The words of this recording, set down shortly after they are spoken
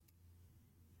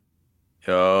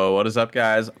Yo, what is up,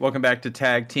 guys? Welcome back to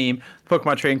Tag Team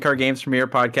Pokemon Trading Card Games Premier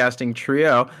Podcasting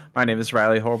Trio. My name is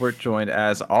Riley Holbert, joined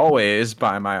as always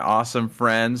by my awesome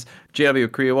friends JW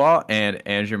Kriwal and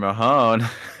Andrew Mahone.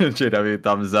 JW,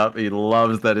 thumbs up. He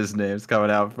loves that his name's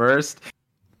coming out first.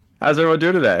 How's everyone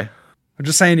doing today? I'm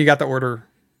just saying you got the order.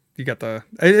 You got the.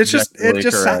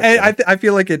 I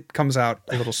feel like it comes out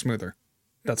a little smoother.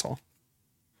 That's all.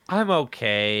 I'm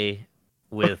okay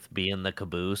with being the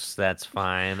caboose. That's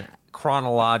fine.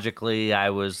 Chronologically,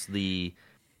 I was the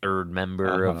third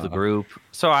member of the group,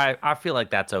 so I feel like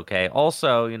that's okay.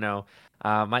 Also,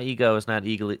 my ego is not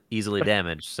easily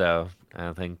damaged, so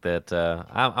I think that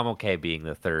I'm okay being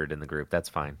the third in the group. That's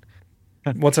fine.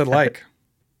 What's it like?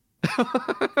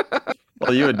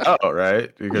 Well, you would know,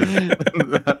 right? Because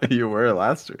you were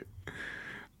last week.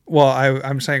 Well,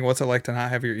 I'm saying, what's it like to not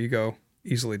have your ego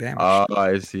easily damaged? Oh,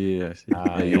 I see.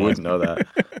 Yeah, you wouldn't know that.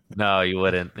 No, you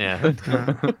wouldn't. Yeah.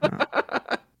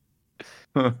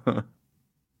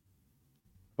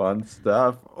 Fun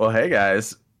stuff. Well, hey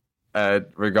guys,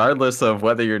 regardless of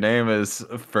whether your name is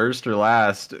first or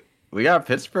last, we got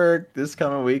Pittsburgh this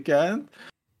coming weekend.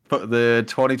 The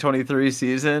 2023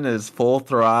 season is full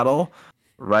throttle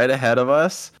right ahead of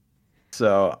us.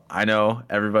 So I know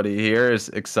everybody here is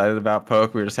excited about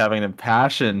Poke. We were just having an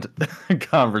impassioned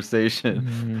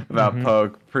conversation about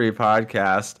Poke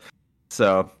pre-podcast.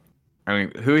 So, I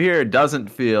mean, who here doesn't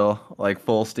feel like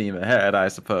full steam ahead, I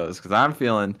suppose? Because I'm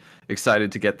feeling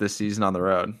excited to get this season on the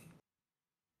road.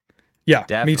 Yeah,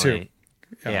 definitely. Me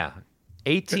too. Yeah.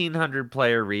 1,800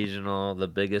 player regional, the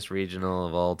biggest regional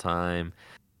of all time,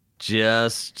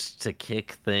 just to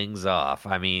kick things off.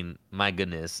 I mean, my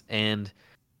goodness. And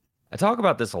I talk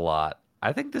about this a lot.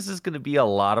 I think this is going to be a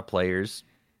lot of players'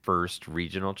 first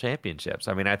regional championships.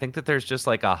 I mean, I think that there's just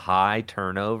like a high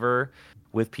turnover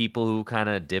with people who kind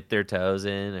of dip their toes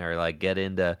in or like get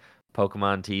into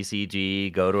Pokemon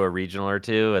TCG, go to a regional or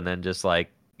two, and then just like,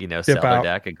 sell their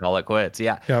deck and call it quits.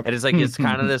 Yeah. Yep. And it's like, it's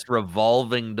kind of this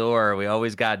revolving door. We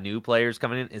always got new players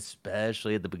coming in,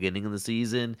 especially at the beginning of the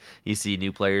season. You see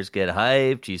new players get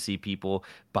hyped. You see people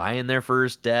buying their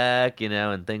first deck,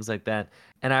 and things like that.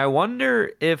 And I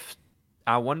wonder if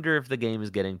the game is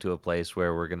getting to a place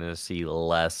where we're going to see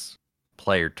less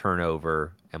player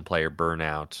turnover and player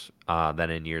burnout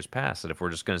than in years past. And if we're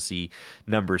just going to see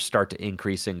numbers start to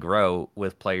increase and grow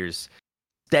with players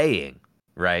staying,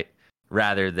 right?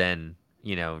 Rather than,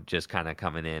 just kind of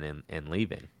coming in and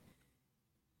leaving.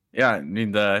 Yeah, I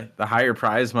mean, the higher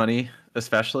prize money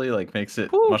especially like makes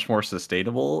it much more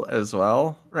sustainable as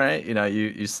well, right?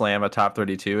 You slam a top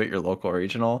 32 at your local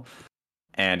regional.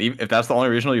 And even if that's the only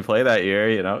regional you play that year,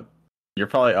 you're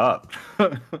probably up.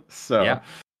 So,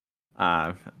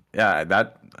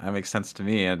 that makes sense to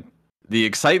me. And the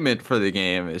excitement for the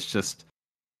game is just,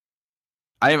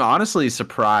 I am honestly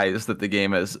surprised that the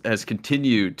game has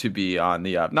continued to be on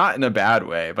the up. Not in a bad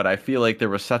way, but I feel like there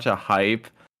was such a hype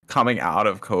coming out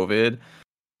of COVID.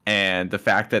 And the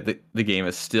fact that the game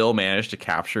has still managed to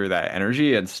capture that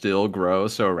energy and still grow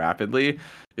so rapidly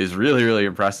is really, really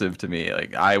impressive to me.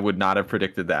 Like, I would not have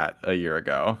predicted that a year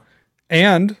ago.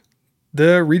 And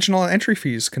the regional entry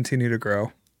fees continue to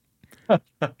grow.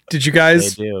 Did you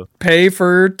guys pay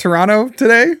for Toronto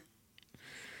today?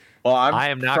 Well, I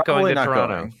am not going to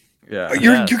Toronto. Yeah,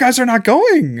 you guys are not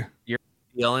going. You're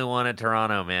the only one at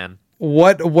Toronto, man.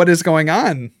 What is going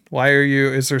on? Why are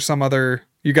you? Is there some other?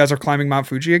 You guys are climbing Mount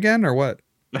Fuji again, or what?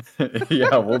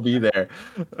 Yeah, we'll be there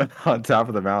on top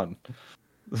of the mountain.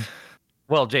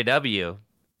 Well, JW,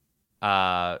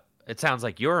 it sounds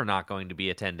like you're not going to be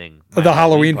attending the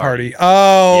Halloween party.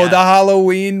 Oh, the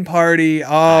Halloween party. Oh,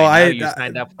 I know you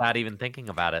signed up without even thinking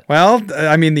about it. Well,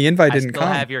 I mean, the invite didn't come. I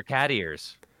still have your cat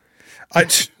ears.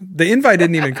 The invite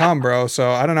didn't even come, bro. So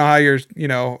I don't know how you're,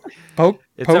 Poke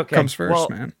okay. Comes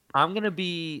first, man. I'm going to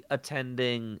be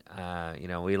attending,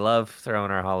 we love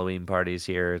throwing our Halloween parties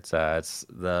here. It's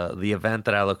the event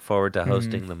that I look forward to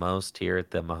hosting the most here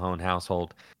at the Mahone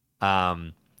household.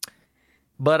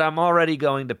 But I'm already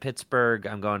going to Pittsburgh,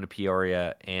 I'm going to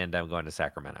Peoria, and I'm going to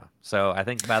Sacramento. So I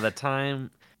think by the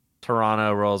time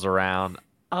Toronto rolls around,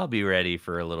 I'll be ready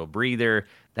for a little breather.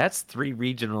 That's 3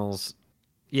 regionals,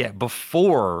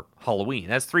 before Halloween.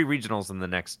 That's 3 regionals in the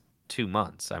next 2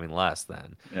 months. I mean, less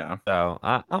than. Yeah. So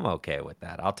I'm okay with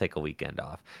that. I'll take a weekend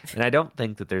off. And I don't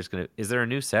think that is there a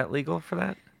new set legal for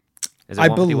that? Is it I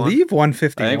believe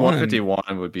 151. I think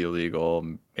 151 would be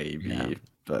legal, maybe,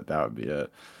 but that would be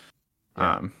it.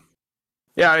 I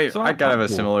kind of have a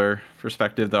similar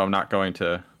perspective, though. I'm not going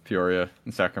to Peoria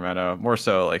and Sacramento. More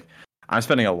so, like, I'm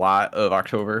spending a lot of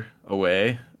October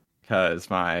away because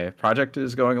my project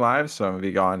is going live, so I'm gonna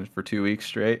be gone for 2 weeks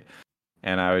straight.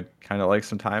 and I would kind of like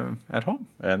some time at home,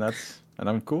 and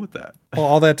I'm cool with that. Well,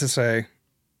 all that to say,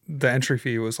 the entry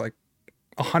fee was like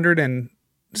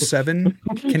 107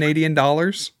 Canadian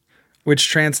dollars, which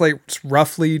translates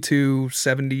roughly to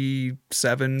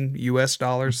 77 US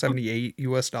dollars, 78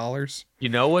 US dollars. You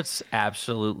know what's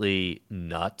absolutely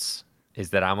nuts is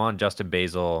that I'm on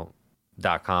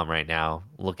justinbasil.com right now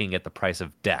looking at the price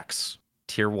of decks,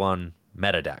 tier 1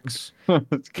 meta decks.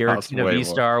 Giratina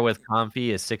V-Star with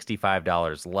Comfy is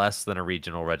 $65, less than a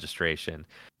regional registration.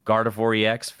 Gardevoir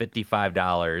EX,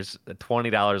 $55,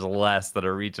 $20 less than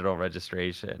a regional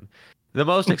registration. The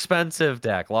most expensive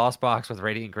deck, Lost Box with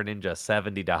Radiant Greninja,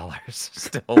 $70,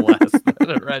 still less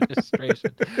than a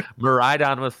registration.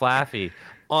 Miraidon with Flaffy,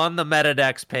 on the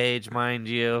Metadex page, mind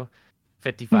you,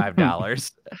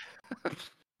 $55.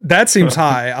 That seems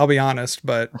high, I'll be honest,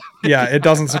 but yeah, it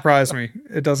doesn't surprise me.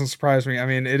 It doesn't surprise me. I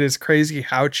mean, it is crazy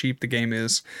how cheap the game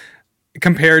is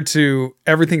compared to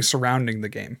everything surrounding the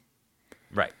game.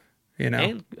 Right.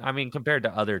 And I mean, compared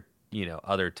to other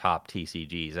top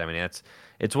TCGs, I mean,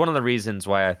 it's one of the reasons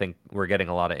why I think we're getting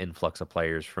a lot of influx of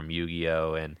players from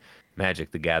Yu-Gi-Oh! And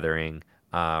Magic the Gathering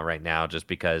right now, just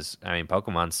because, I mean,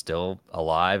 Pokemon's still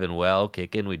alive and well,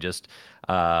 kicking. We just,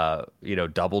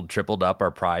 doubled, tripled up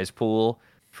our prize pool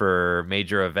for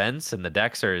major events, and the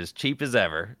decks are as cheap as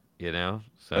ever, So,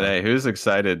 but hey, who's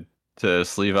excited to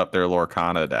sleeve up their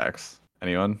Lorcana decks?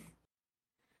 Anyone?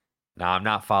 No, I'm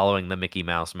not following the Mickey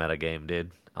Mouse metagame,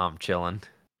 dude. I'm chilling.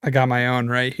 I got my own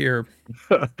right here.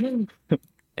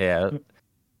 Yeah,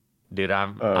 dude,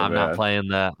 I'm not playing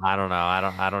the. I don't know.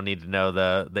 I don't need to know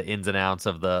the ins and outs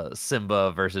of the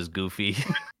Simba versus Goofy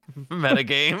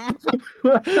metagame.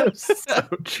 So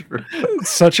true.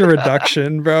 Such a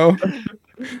reduction, bro.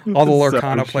 All the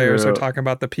Lorcana players are talking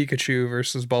about the Pikachu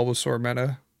versus Bulbasaur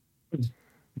meta.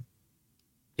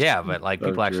 Yeah, but like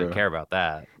people actually care about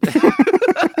that.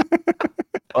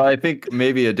 Well, I think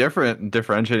maybe a different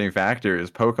differentiating factor is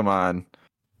Pokemon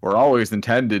were always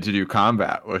intended to do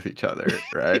combat with each other,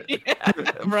 right? Yeah,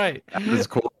 right. That's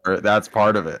cool. That's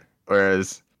part of it.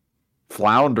 Whereas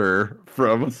Flounder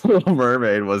from Little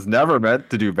Mermaid was never meant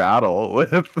to do battle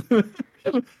with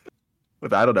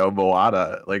I don't know,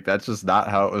 Moana. Like, that's just not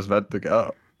how it was meant to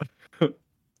go.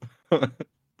 So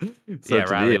yeah,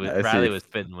 Riley was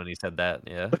fitting when he said that.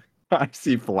 Yeah, I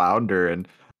see Flounder and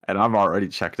I'm already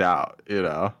checked out,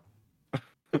 And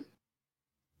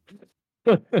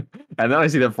then I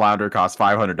see that Flounder costs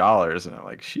 $500, and I'm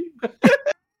like, "She."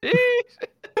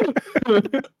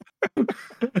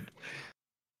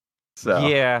 So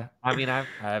yeah, I mean,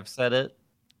 I've said it.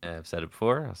 I've said it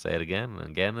before. I'll say it again and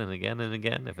again and again and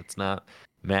again. If it's not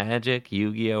Magic,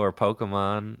 Yu-Gi-Oh, or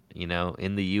Pokemon,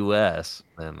 in the U.S.,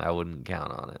 then I wouldn't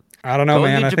count on it. I don't know,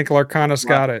 man. I think Lorcana's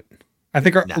got it. I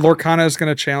think Lorcana is going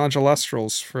to challenge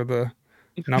Elestrals for the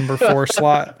number 4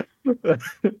 slot.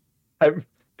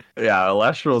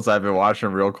 Elestrals I've been watching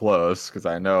real close because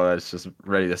I know that's just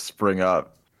ready to spring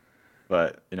up.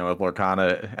 But, with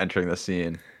Lorcana entering the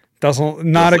scene.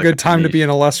 Not a good time to be an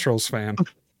Elestrals fan.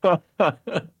 Did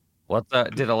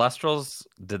Elestrals,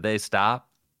 did they stop?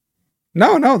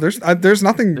 No, there's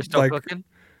nothing. They're still cooking?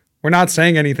 We're not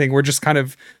saying anything. We're just kind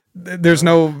of, there's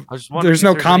no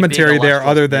commentary there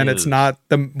other than news. It's not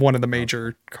one of the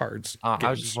major cards. I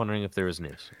was just wondering if there was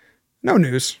news. No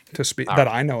news to speak that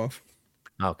I know of.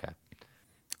 Okay.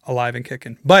 Alive and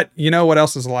kicking. But you know what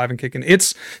else is alive and kicking?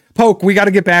 It's Poke. We got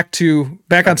to get back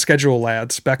on schedule,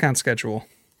 lads. Back on schedule.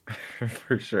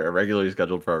 For sure. Regularly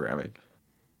scheduled programming.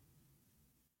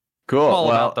 Cool. All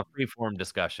about the freeform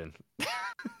discussion.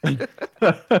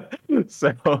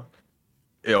 So,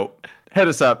 hit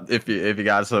us up if you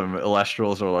got some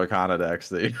Elestrals or Lorcana decks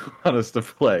that you want us to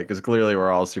play, because clearly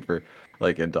we're all super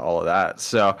into all of that.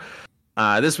 So,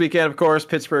 this weekend, of course,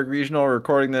 Pittsburgh Regional. We're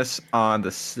recording this on the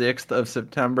 6th of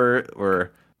September. We're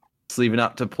sleeving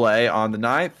up to play on the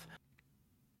 9th.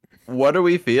 What are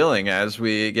we feeling as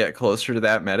we get closer to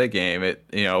that meta game?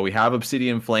 We have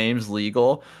Obsidian Flames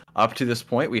legal. Up to this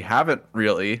point, we haven't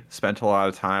really spent a lot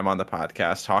of time on the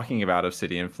podcast talking about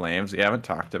Obsidian Flames. We haven't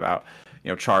talked about,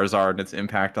 Charizard and its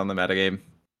impact on the metagame.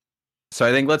 So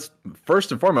I think let's, first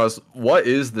and foremost, what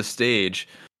is the stage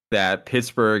that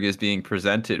Pittsburgh is being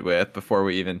presented with before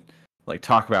we even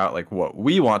talk about what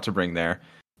we want to bring there?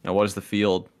 What is the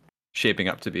field shaping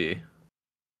up to be?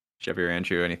 Chevy or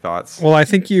Andrew, any thoughts? Well, I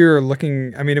think you're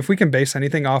looking, if we can base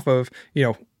anything off of,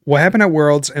 what happened at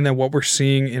Worlds and then what we're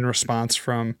seeing in response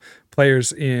from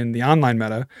players in the online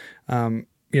meta.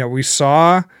 We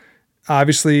saw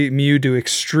obviously Mew do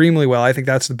extremely well. I think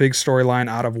that's the big storyline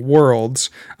out of Worlds.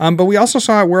 But we also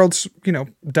saw at Worlds,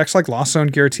 decks like Lost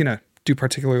Zone, Giratina do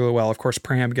particularly well. Of course,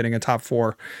 Pram getting a top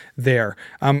 4 there.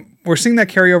 We're seeing that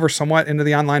carry over somewhat into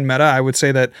the online meta. I would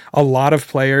say that a lot of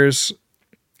players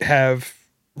have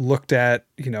looked at,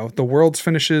 the Worlds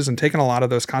finishes and taken a lot of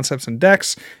those concepts and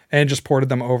decks and just ported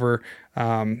them over,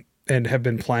 and have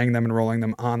been playing them and rolling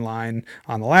them online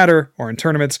on the ladder or in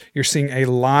tournaments. You're seeing a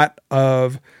lot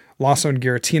of Lost Zone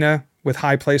Giratina with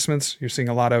high placements. You're seeing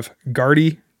a lot of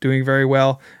Guardy doing very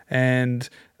well. And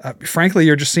frankly,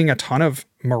 you're just seeing a ton of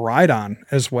Miraidon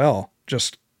as well,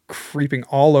 just creeping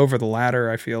all over the ladder,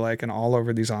 I feel like, and all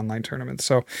over these online tournaments.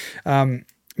 So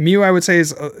Mew, I would say,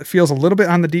 feels a little bit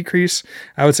on the decrease.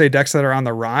 I would say decks that are on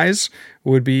the rise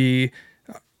would be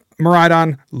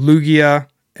Miraidon, Lugia,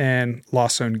 and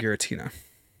Lost Zone Giratina.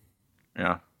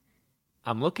 Yeah.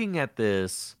 I'm looking at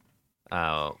this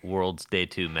World's Day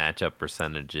 2 matchup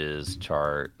percentages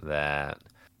chart that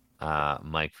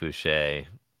Mike Fouché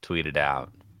tweeted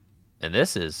out. And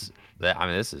this is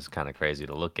kind of crazy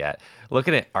to look at.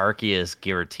 Looking at Arceus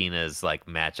Giratina's like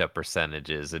matchup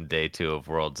percentages in Day 2 of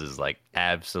Worlds is like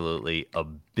absolutely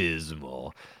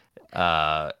abysmal.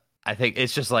 I think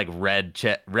it's just like red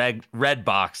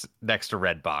box next to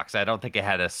red box. I don't think it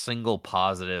had a single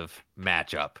positive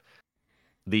matchup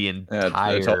the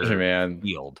entire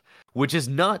field, which is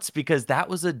nuts because that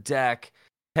was a deck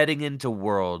heading into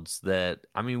Worlds that,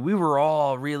 I mean, we were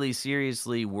all really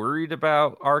seriously worried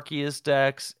about Arceus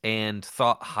decks and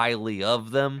thought highly of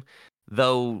them,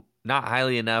 though not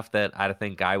highly enough that I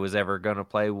think I was ever going to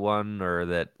play one or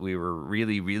that we were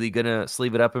really, really going to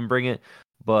sleeve it up and bring it.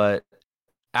 But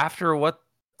after what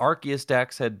Arceus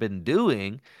decks had been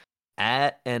doing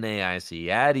at NAIC,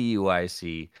 at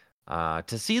EUIC,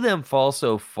 to see them fall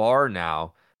so far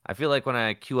now, I feel like when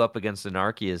I queue up against an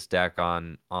Arceus deck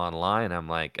online, I'm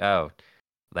like, oh,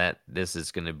 this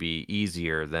is going to be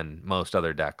easier than most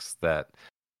other decks that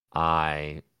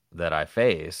I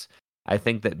face. I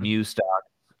think that Mew stocks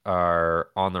are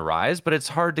on the rise, but it's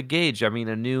hard to gauge. I mean,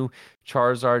 a new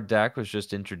Charizard deck was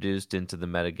just introduced into the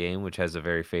metagame, which has a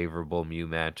very favorable Mew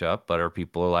matchup, but are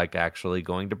people like actually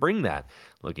going to bring that?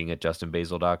 Looking at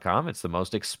justinbasil.com, it's the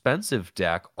most expensive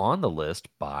deck on the list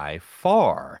by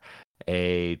far.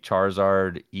 A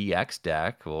Charizard EX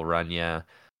deck will run you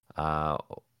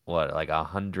like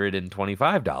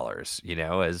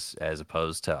 $125, as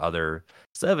opposed to other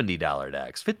 $70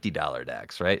 decks, $50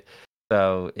 decks, right?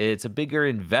 So it's a bigger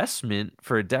investment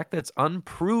for a deck that's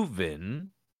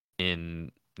unproven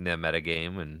in the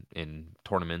metagame and in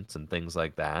tournaments and things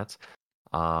like that.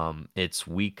 It's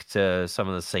weak to some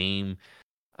of the same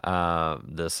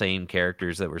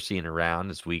characters that we're seeing around.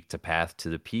 It's weak to Path to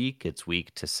the Peak. It's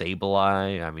weak to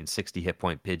Sableye. I mean, 60 hit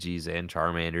point Pidgeys and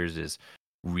Charmanders is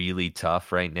really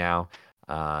tough right now.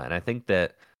 And I think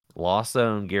that Lost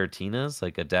Zone Giratina is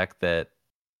like a deck that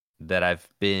I've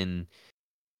been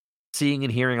seeing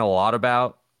and hearing a lot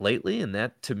about lately, and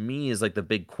that to me is like the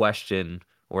big question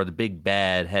or the big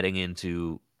bad heading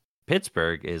into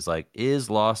Pittsburgh is like, is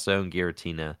Lost Zone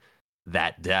Giratina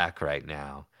that deck right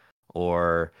now?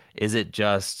 Or is it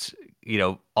just,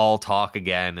 all talk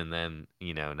again and then,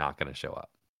 not going to show up?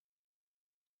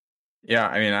 Yeah,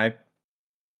 I mean, I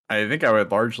think I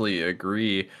would largely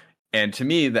agree. And to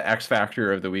me, the X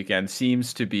factor of the weekend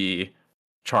seems to be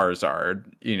Charizard.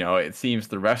 It seems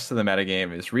the rest of the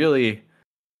metagame is really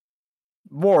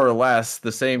more or less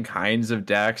the same kinds of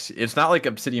decks. It's not like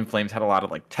Obsidian Flames had a lot of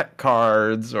like tech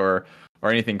cards or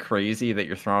anything crazy that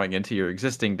you're throwing into your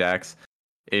existing decks.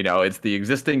 It's the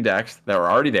existing decks that were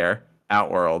already there at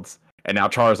Worlds, and now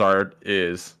Charizard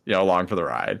is, along for the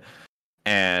ride.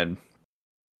 And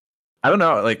I don't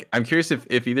know, like, I'm curious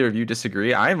if either of you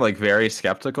disagree. I'm like very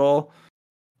skeptical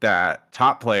that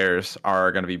top players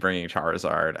are going to be bringing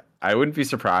Charizard. I wouldn't be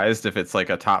surprised if it's like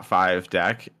a top 5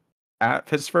 deck at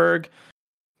Pittsburgh,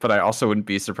 but I also wouldn't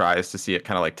be surprised to see it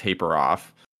kind of like taper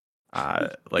off.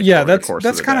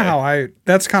 That's kind of how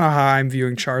I'm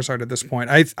viewing Charizard at this point.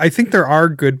 I think there are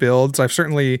good builds. I've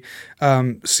certainly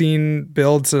seen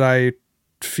builds that I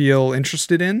feel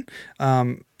interested in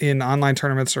online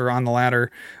tournaments or on the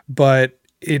ladder, but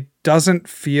it doesn't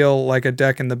feel like a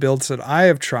deck in the builds that I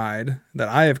have tried, that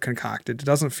I have concocted. It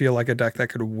doesn't feel like a deck that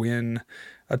could win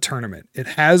a tournament. It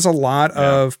has a lot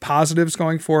of positives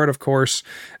going for it. Of course,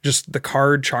 just the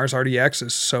card Charizard EX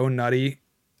is so nutty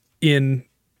in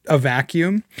a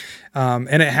vacuum. And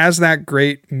it has that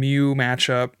great Mew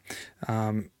matchup.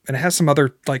 And it has some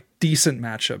other like decent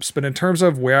matchups, but in terms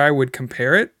of where I would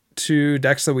compare it to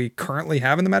decks that we currently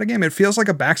have in the metagame, it feels like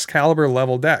a Baxcalibur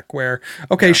level deck where,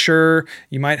 sure,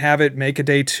 you might have it make a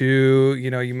day 2,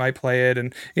 you might play it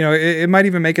and, it might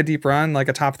even make a deep run, like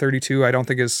a top 32. I don't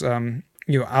think is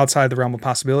outside the realm of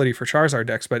possibility for Charizard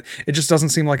decks, but it just doesn't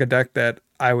seem like a deck that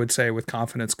I would say with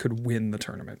confidence could win the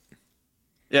tournament.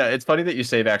 Yeah, it's funny that you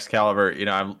say Excalibur.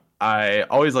 I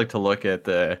always like to look at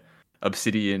the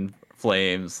Obsidian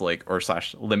Flames or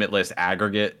slash Limitless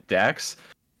aggregate decks,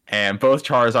 and both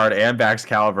Charizard and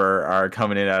Baxcalibur are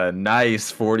coming in at a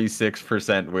nice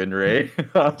 46% win rate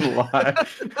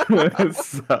online.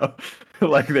 So,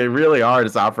 they really are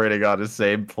just operating on the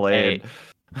same plane. Hey,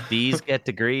 these get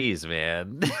degrees,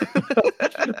 man.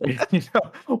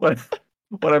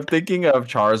 When I'm thinking of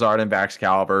Charizard and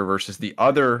Baxcalibur versus the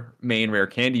other main rare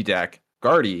candy deck,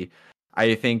 Guardy,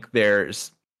 I think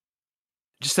there's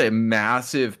just a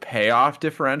massive payoff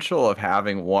differential of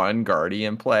having one Guardy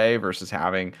in play versus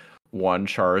having one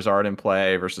Charizard in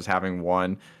play versus having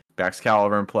one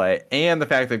Baxcalibur in play, and the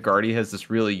fact that Guardy has this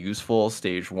really useful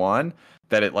stage 1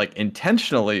 that it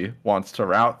intentionally wants to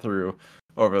route through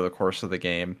over the course of the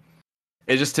game.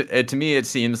 To me, it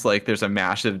seems like there's a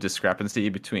massive discrepancy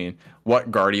between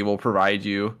what Guardy will provide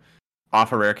you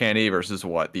off a rare candy versus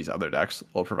what these other decks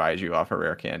will provide you off a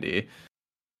rare candy.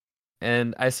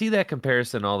 And I see that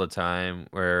comparison all the time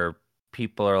where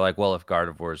people are like, well, if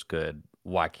Gardevoir is good,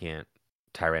 why can't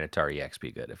Tyranitar EX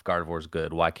be good? If Gardevoir is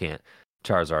good, why can't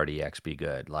Charizard EX be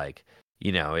good?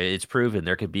 It's proven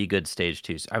there could be good stage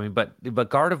 2s. I mean, but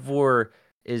Gardevoir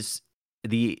is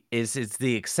the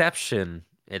exception.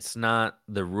 It's not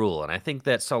the rule. And I think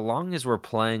that so long as we're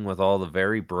playing with all the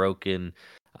very broken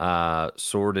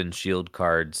Sword and Shield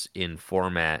cards in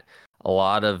format, a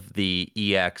lot of the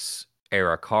EX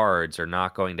era cards are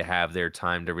not going to have their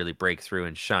time to really break through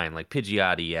and shine. Like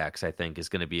Pidgeot EX, I think, is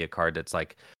going to be a card that's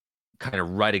kind of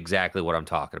right exactly what I'm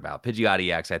talking about. Pidgeot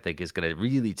EX, I think, is going to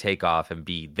really take off and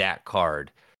be that card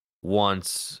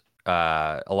once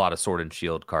a lot of Sword and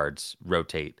Shield cards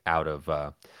rotate out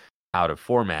of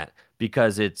format,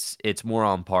 because it's more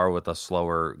on par with a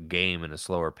slower game and a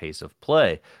slower pace of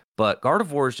play. But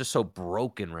Gardevoir is just so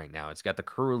broken right now. It's got the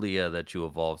Kirlia that you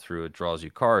evolve through. It draws you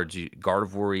cards.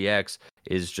 Gardevoir EX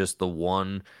is just the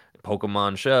one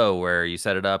Pokemon show where you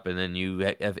set it up and then you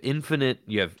have infinite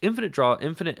draw,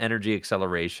 infinite energy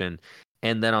acceleration.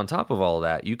 And then on top of all of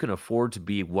that, you can afford to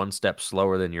be one step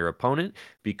slower than your opponent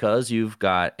because you've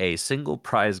got a single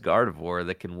prize Gardevoir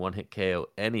that can one-hit KO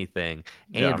anything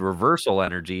and reversal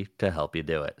energy to help you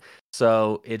do it.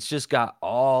 So it's just got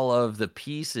all of the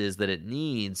pieces that it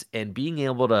needs, and being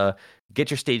able to get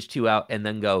your stage 2 out and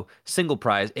then go single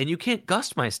prize. And you can't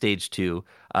gust my stage 2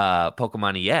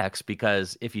 Pokemon EX,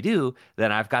 because if you do,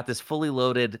 then I've got this fully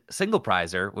loaded single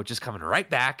prizer, which is coming right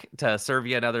back to serve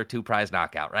you another 2 prize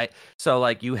knockout, right? So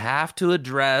you have to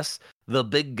address the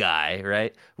big guy,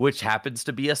 right? Which happens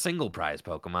to be a single prize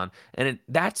Pokemon. And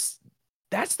that's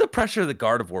the pressure that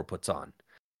Gardevoir puts on.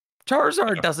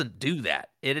 Charizard doesn't do that.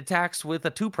 It attacks with a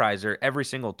 2 prizer every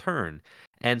single turn.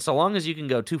 And so long as you can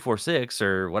go 2-4-6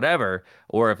 or whatever,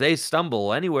 or if they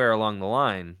stumble anywhere along the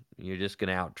line, you're just going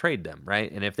to out-trade them,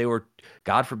 right? And if they were,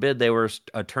 God forbid, they were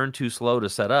a turn too slow to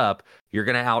set up, you're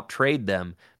going to out-trade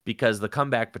them because the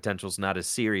comeback potential is not as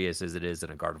serious as it is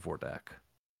in a Gardevoir deck.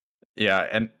 Yeah,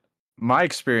 and my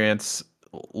experience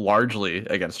largely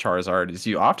against Charizard is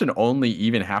you often only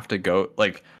even have to go,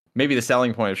 maybe the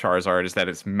selling point of Charizard is that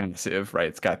it's massive, right?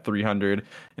 It's got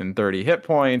 330 hit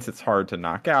points. It's hard to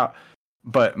knock out.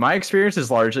 But my experience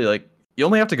is largely you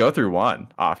only have to go through one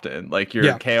often.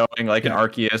 You're KOing an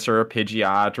Arceus or a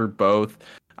Pidgeot or both.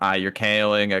 You're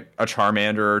KOing a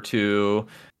Charmander or two.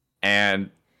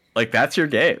 And that's your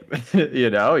game.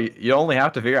 You only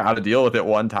have to figure out how to deal with it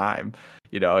one time.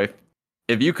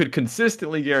 If you could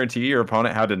consistently guarantee your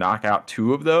opponent how to knock out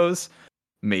 2 of those,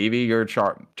 maybe your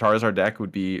Charizard deck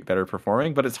would be better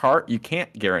performing, but it's hard. You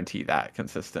can't guarantee that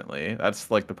consistently. That's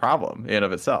the problem in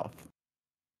of itself.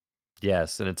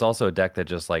 Yes, and it's also a deck that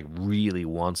just really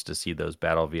wants to see those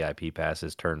battle VIP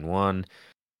passes turn 1.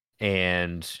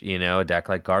 And, a deck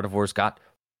like Gardevoir's got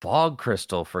Fog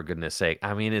Crystal, for goodness sake.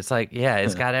 I mean, it's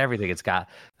it's got everything. It's got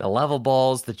the level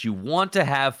balls that you want to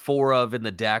have 4 of in the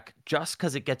deck just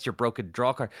because it gets your broken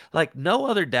draw card. No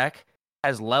other deck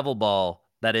has level ball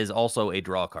that is also a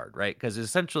draw card, right? Because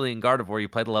essentially in Gardevoir, you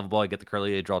play the level ball, you get the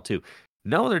Curly, you draw 2.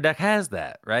 No other deck has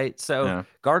that, right? So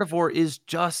Gardevoir is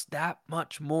just that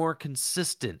much more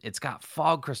consistent. It's got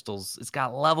Fog Crystals, it's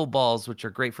got level balls, which are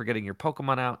great for getting your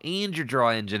Pokemon out and your draw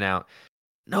engine out.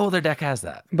 No other deck has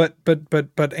that.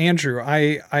 But Andrew,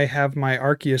 I have my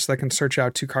Arceus that can search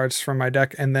out 2 cards from my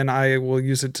deck, and then I will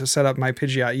use it to set up my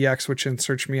Pidgeot EX, which can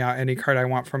search me out any card I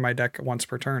want from my deck once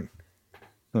per turn.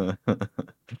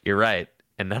 You're right.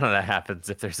 And none of that happens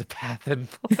if there's a path in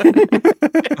play.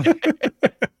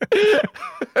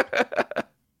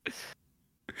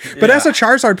 But as a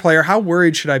Charizard player, how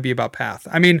worried should I be about Path?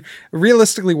 I mean,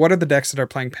 realistically, what are the decks that are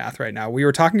playing Path right now? We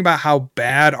were talking about how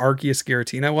bad Arceus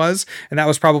Giratina was, and that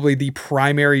was probably the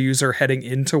primary user heading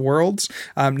into Worlds.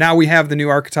 Now we have the new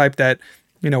archetype that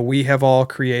we have all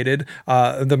created,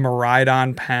 the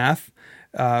Miraidon Path,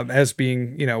 as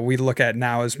being, we look at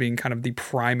now as being kind of the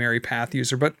primary Path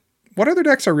user. But what other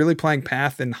decks are really playing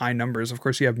Path in high numbers? Of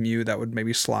course, you have Mew that would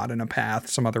maybe slot in a Path,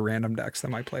 some other random decks that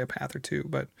might play a Path or two.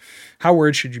 But how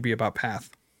worried should you be about Path?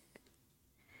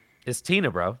 It's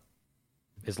Tina, bro.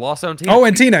 It's Lost Zone Tina. Oh,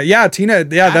 and Tina. Yeah, Tina.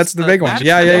 Yeah, that's the big one.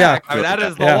 Yeah. I mean, that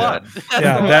is the one.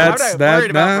 Yeah, I'm not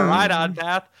worried about Miraidon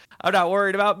Path. I'm not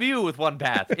worried about Mew with one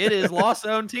path. It is Lost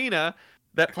Zone Tina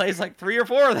that plays like 3 or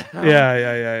 4 of them.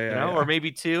 Yeah. Or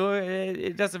maybe 2.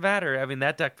 It doesn't matter. I mean,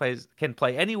 that deck can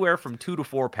play anywhere from 2 to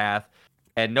 4 path,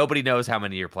 and nobody knows how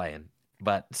many you're playing,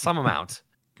 but some amount.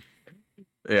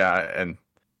 And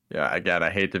again, I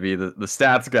hate to be the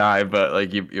stats guy, but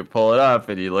like you pull it up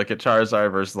and you look at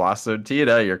Charizard versus Lost Zone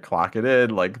Tina, you're clocking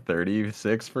in like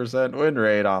 36% win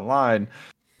rate online.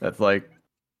 That's like,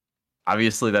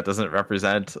 obviously that doesn't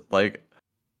represent like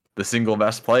the single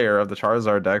best player of the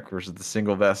Charizard deck versus the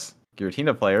single best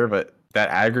Giratina player, but that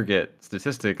aggregate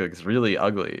statistic is really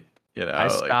ugly. I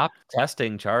stopped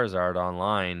testing Charizard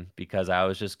online because I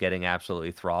was just getting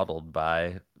absolutely throttled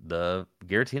by the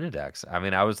Giratina decks. I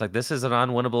mean, I was like, this is an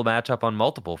unwinnable matchup on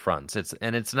multiple fronts.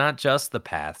 It's not just the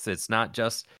paths. It's not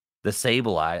just the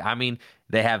Sableye. I mean,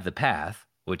 they have the path,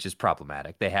 which is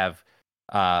problematic. They have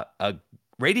a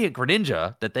Radiant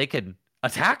Greninja that they can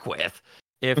attack with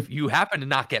if you happen to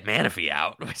not get Manaphy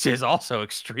out, which is also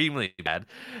extremely bad.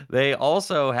 They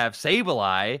also have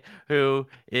Sableye, who,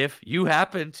 if you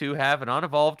happen to have an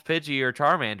unevolved Pidgey or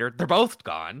Charmander, they're both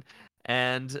gone.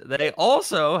 And they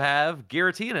also have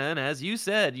Giratina, and as you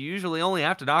said, you usually only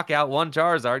have to knock out one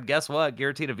Charizard. Guess what?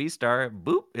 Giratina V-Star,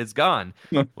 boop, it's gone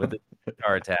with the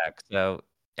star attack. So,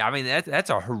 I mean, that's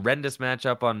a horrendous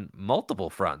matchup on multiple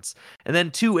fronts. And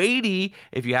then 280,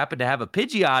 if you happen to have a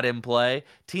Pidgeot in play,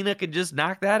 Tina can just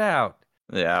knock that out.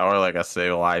 Yeah, or like a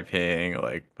Sableye ping,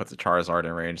 like puts a Charizard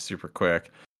in range super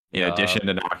quick. In addition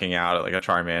to knocking out like a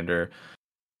Charmander.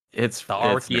 It's the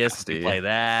Arceus, you play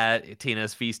that.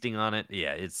 Tina's feasting on it.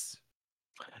 Yeah,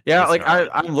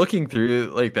 I'm looking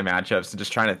through like the matchups and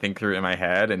just trying to think through it in my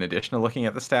head in addition to looking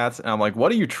at the stats. And I'm like,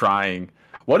 what are you trying?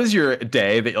 What is your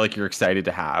day that like you're excited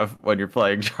to have when you're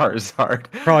playing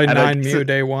Charizard? Probably 9 Mew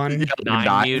day 1.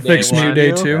 9 Mew 6 Mew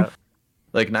day 2. Yeah.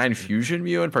 Like 9 Fusion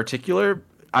Mew in particular.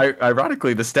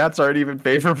 Ironically, the stats aren't even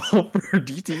favorable for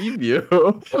DTE Mew.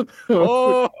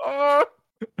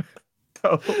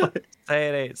 So, like, say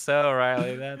it ain't so,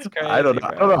 Riley. That's crazy. I don't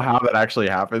know how that actually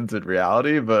happens in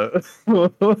reality, but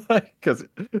because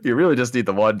you really just need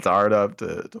the one Zard up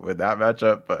to win that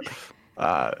matchup. But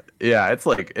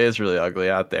it's really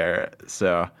ugly out there.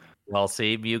 So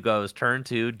see, Mew goes turn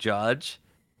 2, Judge,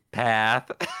 Path.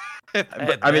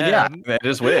 It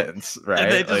just wins, right?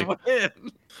 And they just win.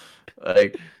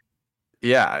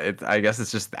 I guess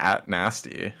it's just that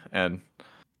nasty. And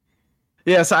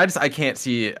yeah, so I can't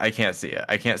see it. I can't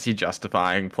see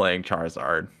justifying playing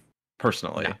Charizard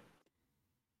personally. No.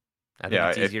 I think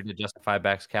it's easier to justify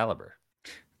Excalibur.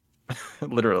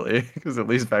 Literally, because at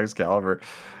least Excalibur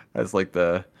has like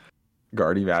the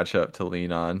Guardy matchup to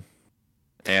lean on,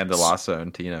 and the Lost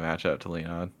Zone Tina matchup to lean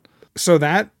on. So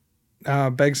that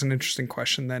begs an interesting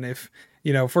question then. If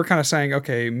we're kind of saying,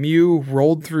 okay, Mew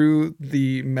rolled through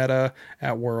the meta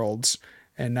at Worlds,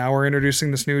 and now we're introducing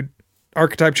this new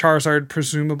archetype. Charizard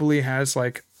presumably has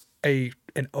like an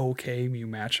okay Mew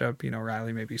matchup.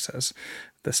 Riley maybe says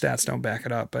the stats don't back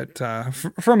it up, but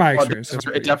from my experience,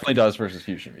 it definitely does versus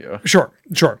Fusion Mew. Sure.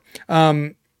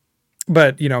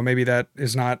 But maybe that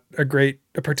is not a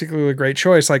particularly great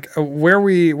choice. Like where are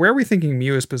we thinking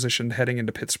Mew is positioned heading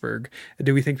into Pittsburgh?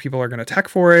 Do we think people are going to tech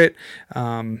for it?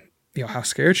 How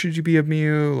scared should you be of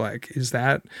Mew? Like, is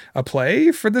that a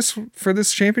play for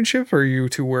this championship? Or are you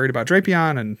too worried about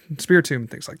Drapion and Spiritomb and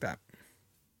things like that?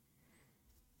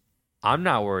 I'm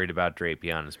not worried about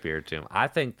Drapion and Spiritomb. I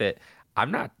think that I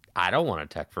don't want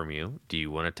to tech for Mew. Do you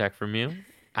want to tech for Mew?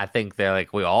 I think they're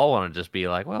like, we all want to just be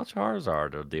like, well,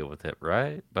 Charizard will deal with it,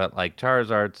 right? But like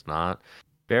Charizard's not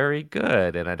very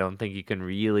good, and I don't think you can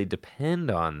really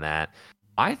depend on that.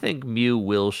 I think Mew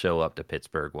will show up to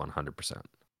Pittsburgh 100%.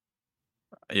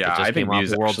 Yeah, I think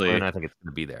Mew's actually. I think it's going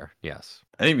to be there. Yes,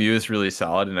 I think Mew is really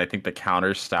solid, and I think the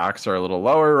counter stocks are a little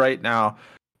lower right now.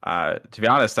 To be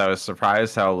honest, I was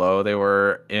surprised how low they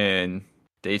were in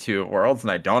Day 2 of Worlds,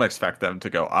 and I don't expect them to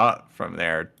go up from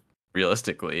there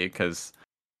realistically, because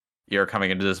you're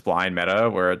coming into this blind meta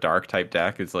where a dark type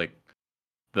deck is like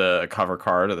the cover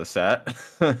card of the set.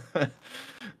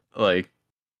 Like,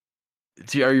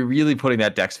 are you really putting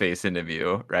that deck space into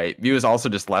Mew? Right, Mew is also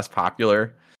just less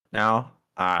popular now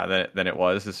than it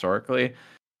was historically.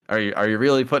 Are you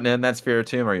really putting in that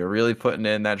Spiritomb? Are you really putting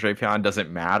in that Drapion? Does it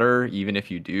matter even if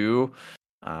you do?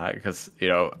 Because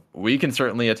we can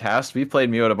certainly attest. We've played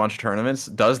Mew at a bunch of tournaments.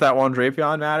 Does that one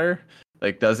Drapion matter?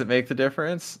 Like, does it make the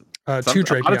difference? Two A lot of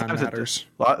Drapion times matters.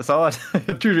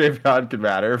 Two Drapion could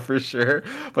matter for sure,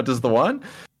 but does the one?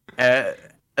 Uh,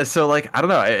 so like I don't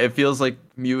know. It feels like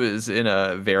Mew is in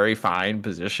a very fine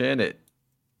position.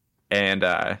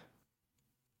 And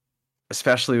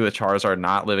especially with Charizard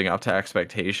not living up to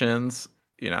expectations,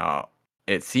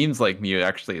 it seems like Mew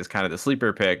actually is kind of the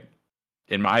sleeper pick,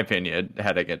 in my opinion,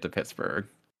 heading into Pittsburgh.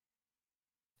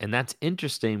 And that's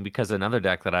interesting because another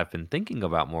deck that I've been thinking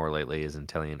about more lately is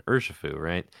Inteleon Urshifu,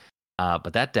 right?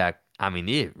 But that deck, I mean,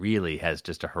 it really has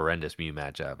just a horrendous Mew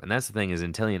matchup. And that's the thing is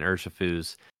Inteleon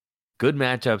Urshifu's good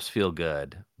matchups feel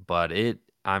good, but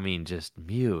just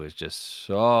Mew is just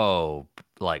so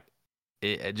like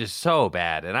just so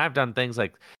bad. And I've done things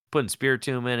like putting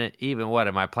Spiritomb in it. Even what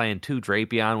am I playing 2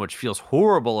 Drapion, which feels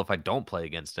horrible if I don't play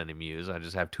against any Mews. I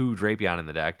just have 2 Drapion in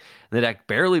the deck. And the deck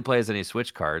barely plays any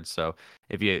switch cards. So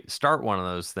if you start one of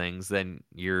those things, then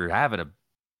you're having a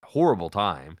horrible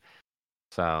time.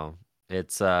 So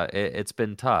it's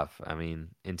been tough. I mean,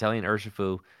 Inteleon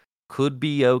Urshifu could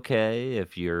be okay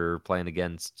if you're playing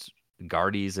against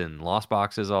Guardies and Lost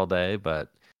Boxes all day, but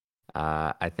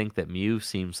I think that Mew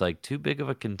seems like too big of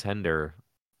a contender,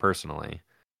 personally.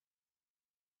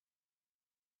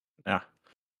 Yeah,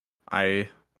 I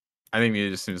think Mew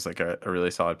just seems like a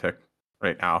really solid pick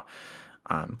right now.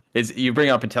 Is you bring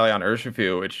up Inteleon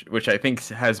Urshifu, which I think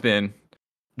has been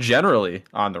generally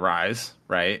on the rise,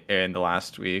 right, in the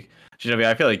last week. GW,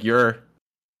 I feel like you're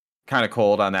kind of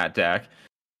cold on that deck.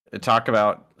 Talk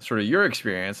about sort of your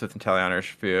experience with Inteleon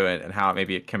Urshifu and how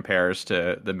maybe it compares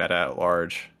to the meta at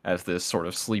large as this sort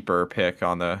of sleeper pick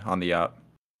on the up.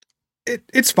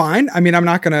 It's fine. I mean, I'm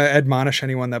not going to admonish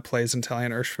anyone that plays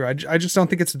Inteleon Urshifu. I just don't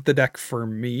think it's the deck for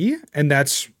me, and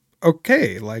that's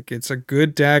okay. Like, it's a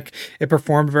good deck. It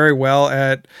performed very well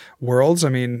at Worlds. I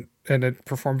mean, and it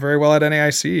performed very well at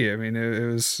NAIC. I mean, it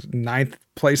was 9th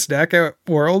place deck at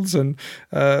Worlds and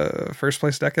first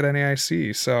place deck at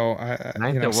NAIC. So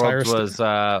Ninth at Worlds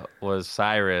was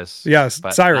Cyrus. Yes,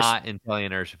 but Cyrus. Not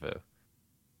Inteleon Urshifu.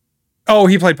 Oh,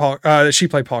 he played Paul. She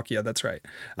played Palkia. That's right.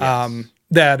 Yes.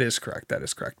 That is correct.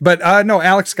 But no,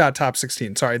 Alex got top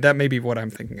 16. Sorry, that may be what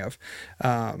I'm thinking of.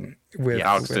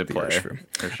 Alex did play.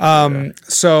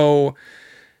 So,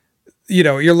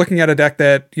 you're looking at a deck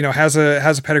that has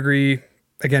a pedigree.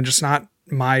 Again, just not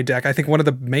my deck. I think one of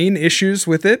the main issues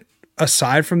with it,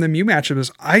 aside from the Mew matchup,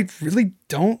 is I really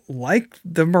don't like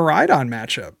the Miraidon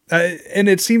matchup. And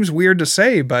it seems weird to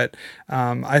say, but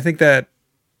I think that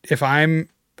if I'm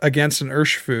against an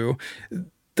Urshifu,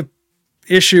 the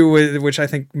issue which I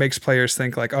think makes players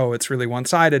think like, oh, it's really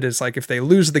one-sided, is like if they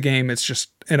lose the game, it's just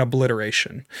an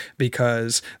obliteration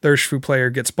because the Urshifu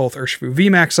player gets both Urshifu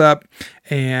VMAX up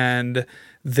and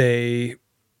they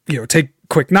take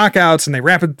quick knockouts and they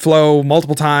rapid flow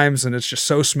multiple times and it's just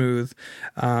so smooth.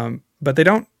 But they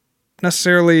don't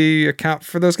necessarily account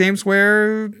for those games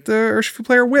where the Urshifu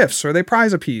player whiffs or they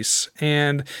prize a piece.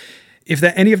 And if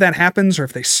any of that happens, or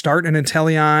if they start an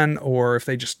Inteleon, or if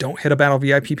they just don't hit a Battle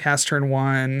VIP past turn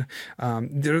 1,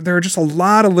 there are just a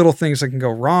lot of little things that can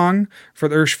go wrong for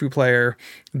the Urshifu player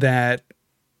that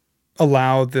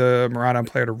allow the Miraidon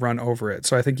player to run over it.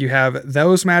 So I think you have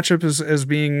those matchups as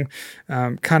being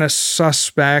kind of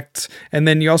suspect. And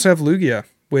then you also have Lugia,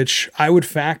 which I would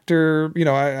factor,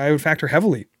 I would factor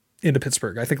heavily into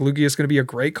Pittsburgh. I think Lugia is going to be a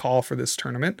great call for this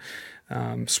tournament.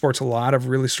 Sports a lot of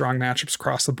really strong matchups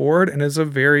across the board and is a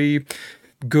very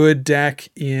good deck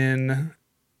in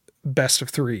best of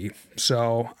 3.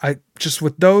 So I just,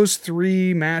 with those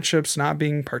 3 matchups not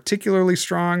being particularly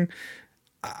strong,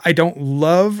 I don't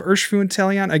love Urshifu and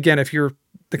Inteleon. Again, if you're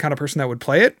the kind of person that would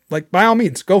play it, like, by all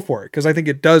means, go for it. Because I think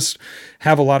it does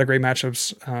have a lot of great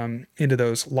matchups into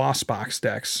those Lost Box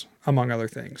decks, among other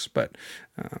things. But,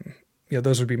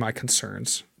 those would be my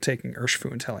concerns, taking Urshifu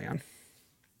and Inteleon.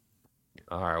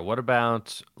 All right, what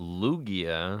about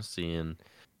Lugia? Seeing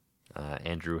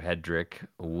Andrew Hedrick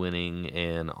winning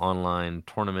an online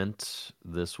tournament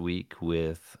this week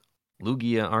with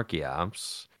Lugia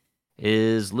Archeops.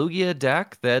 Is Lugia a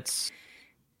deck that's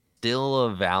still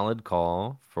a valid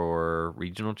call for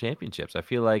regional championships? I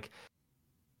feel like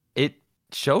it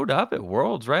showed up at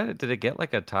Worlds, right? Did it get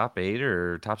like a top 8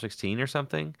 or top 16 or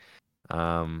something?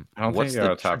 I don't what's think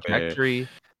the trajectory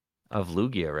of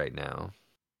Lugia right now?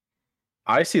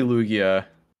 I see Lugia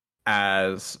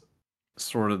as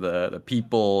sort of the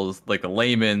people's, like the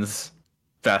layman's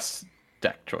best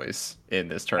deck choice in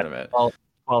this tournament.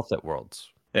 12th at Worlds.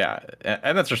 Yeah,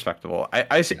 and that's respectable.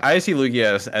 I see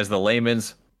Lugia as the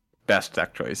layman's best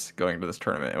deck choice going into this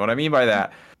tournament. And what I mean by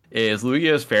that is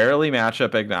Lugia is fairly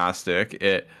matchup agnostic.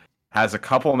 It has a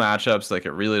couple matchups like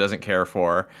it really doesn't care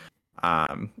for.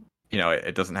 Um,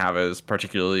 it doesn't have as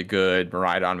particularly good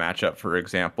Miraidon matchup, for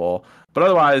example. But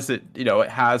otherwise, it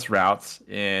has routes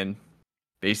in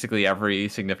basically every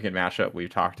significant matchup we've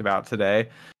talked about today.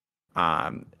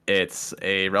 It's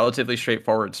a relatively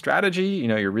straightforward strategy.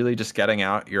 You're really just getting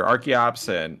out your Archeops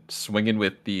and swinging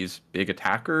with these big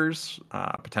attackers,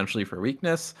 potentially for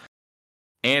weakness.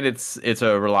 And it's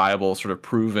a reliable sort of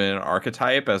proven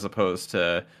archetype as opposed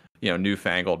to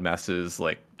newfangled messes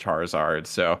like Charizard.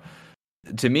 So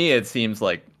to me, it seems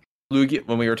like Lugia,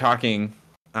 when we were talking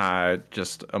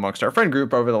just amongst our friend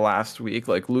group over the last week,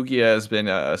 like Lugia has been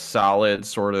a solid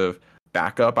sort of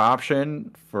backup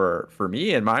option for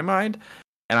me in my mind.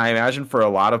 And I imagine for a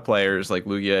lot of players, like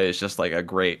Lugia is just like a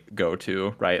great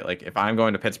go-to, right? Like if I'm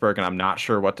going to Pittsburgh and I'm not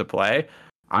sure what to play,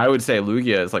 I would say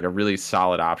Lugia is like a really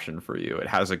solid option for you. It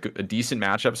has a decent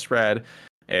matchup spread.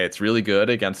 It's really good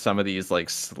against some of these like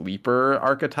sleeper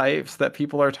archetypes that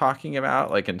people are talking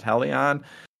about, like Inteleon.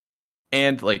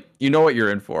 And like what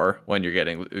you're in for when you're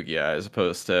getting Lugia, as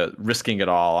opposed to risking it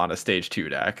all on a stage 2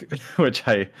 deck, which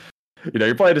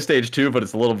you're playing a stage 2, but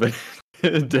it's a little bit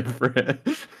different.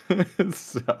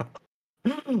 So,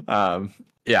 to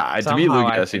me,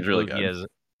 Lugia seems really good.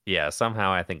 Yeah,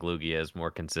 somehow I think Lugia is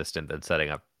more consistent than setting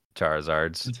up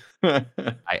Charizards.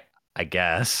 I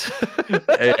guess.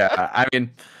 Yeah, I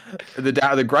mean,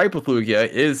 the gripe with Lugia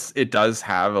is it does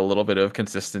have a little bit of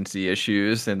consistency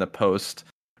issues in the post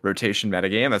rotation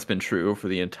metagame. That's been true for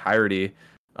the entirety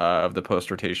of the post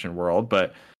rotation world,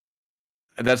 but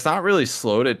that's not really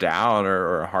slowed it down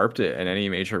or harped it in any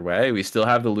major way. We still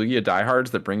have the Lugia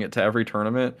diehards that bring it to every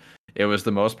tournament. It was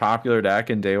the most popular deck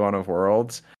in day 1 of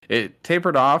Worlds. It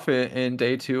tapered off in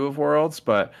day 2 of Worlds,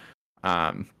 but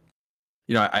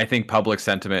I think public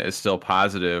sentiment is still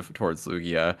positive towards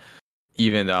Lugia,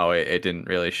 even though it didn't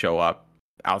really show up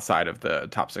outside of the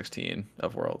top 16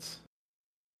 of Worlds.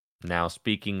 Now,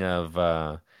 speaking of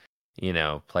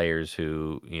players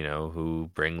who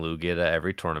bring Lugia to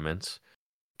every tournament,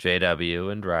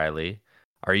 JW and Riley,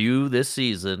 are you this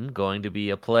season going to be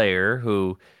a player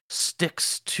who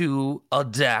sticks to a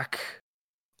deck,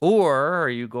 or are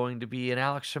you going to be an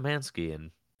Alex Szymanski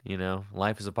and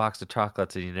life is a box of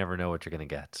chocolates and you never know what you're going to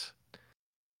get?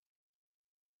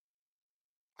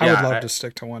 I would love to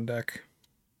stick to one deck.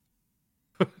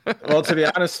 Well, to be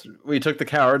honest, we took the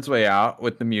coward's way out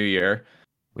with the Mew year.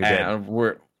 And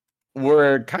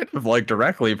we're kind of like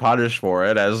directly punished for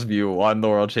it, as Mew won the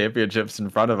world championships in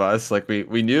front of us. Like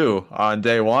we knew on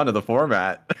day 1 of the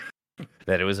format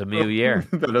that it was a Mew year.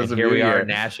 Here we are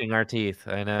gnashing our teeth.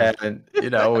 I know. And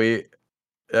we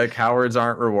cowards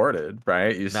aren't rewarded,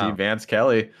 right? You see Vance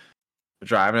Kelly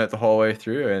driving it the whole way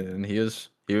through, and he was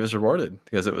rewarded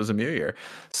because it was a Mew year.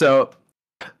 So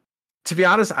to be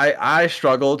honest, I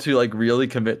struggle to like really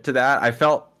commit to that. I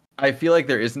feel like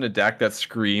there isn't a deck that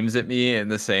screams at me in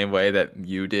the same way that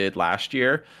Mew did last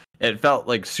year. It felt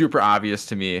like super obvious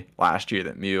to me last year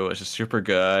that Mew was just super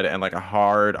good and like a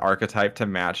hard archetype to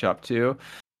match up to.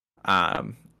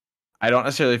 I don't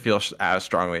necessarily feel as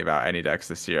strongly about any decks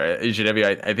this year.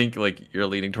 I think like you're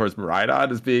leaning towards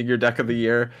Miraidon as being your deck of the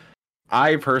year.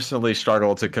 I personally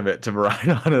struggle to commit to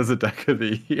Miraidon as a deck of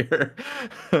the year.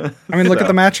 I mean, look at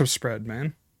the matchup spread,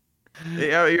 man.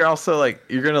 Yeah, you're also like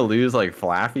you're gonna lose like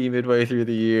Flaffy midway through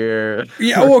the year.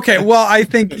 Yeah, okay. Well, I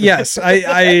think yes.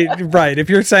 I right. If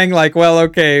you're saying like, well,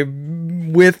 okay,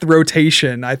 with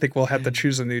rotation, I think we'll have to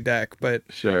choose a new deck. But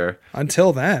sure.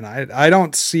 Until then, I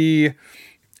don't see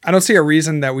a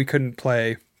reason that we couldn't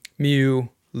play Mew,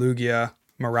 Lugia,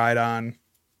 Miraidon,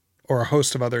 or a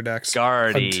host of other decks.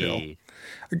 Guardy.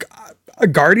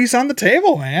 Guardy's on the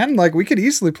table, man. Like we could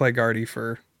easily play Guardy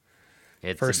for.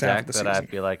 It's a deck that I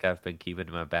feel like I've been keeping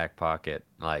in my back pocket,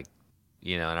 like,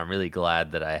 and I'm really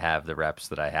glad that I have the reps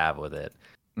that I have with it.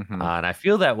 Mm-hmm. And I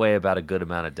feel that way about a good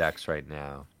amount of decks right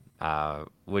now,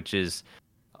 which is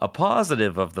a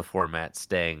positive of the format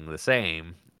staying the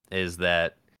same, is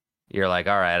that you're like,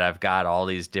 all right, I've got all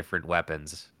these different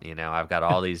weapons, I've got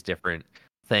all these different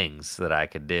things that I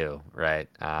could do, right?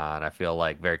 And I feel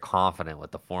like very confident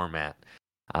with the format.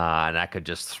 And I could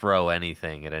just throw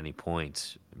anything at any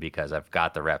point because I've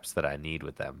got the reps that I need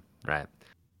with them, right?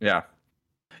 Yeah,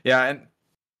 and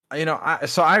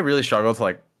I really struggle to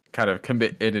like kind of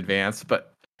commit in advance,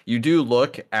 but you do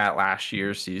look at last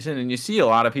year's season and you see a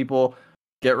lot of people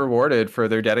get rewarded for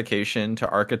their dedication to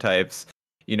archetypes.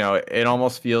 You know, it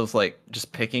almost feels like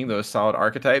just picking those solid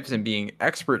archetypes and being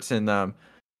experts in them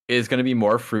is going to be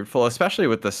more fruitful, especially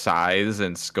with the size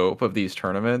and scope of these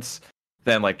tournaments,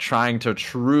 than like trying to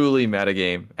truly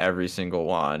metagame every single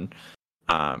one.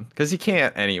 Because you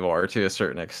can't anymore to a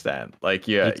certain extent. Like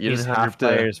you just have to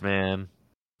players, man.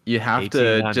 You have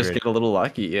to just 1,800. get a little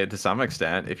lucky to some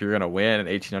extent if you're going to win an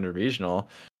 1800 regional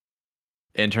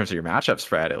in terms of your matchup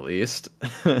spread, at least.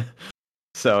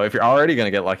 So if you're already going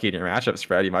to get lucky in your matchup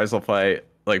spread, you might as well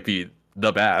be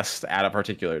the best at a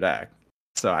particular deck.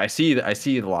 So I see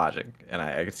the logic, and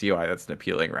I can see why that's an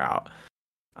appealing route.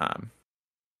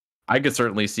 I could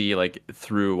certainly see like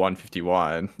through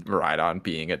 151 Miraidon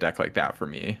being a deck like that for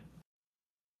me.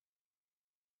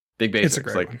 Big basics, It's a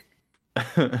great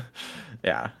one.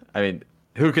 Yeah, I mean,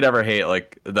 who could ever hate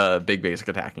like the big basic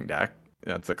attacking deck?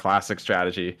 It's a classic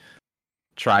strategy,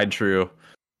 tried and true,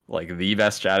 like the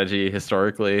best strategy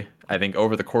historically. I think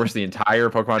over the course of the entire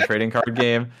Pokemon trading card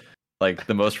game, like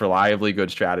the most reliably good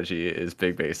strategy is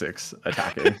big basics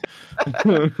attacking.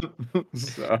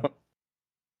 So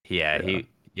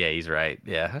he's right.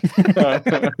 Yeah.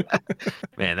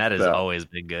 Man, that has always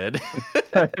been good.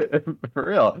 For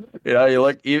real. You know, you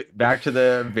look back to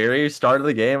the very start of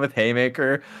the game with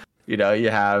Haymaker. You know, you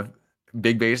have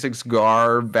big basics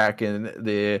Garb back in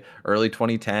the early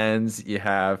 2010s. You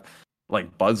have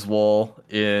like Buzzwole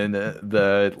in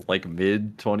the like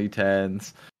mid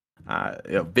 2010s.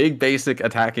 Big basic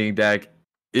attacking deck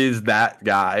is that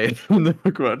guy from the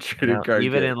Pokemon trading card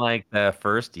even game. in like the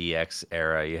first EX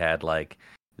era, you had like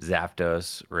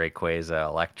Zapdos, Rayquaza,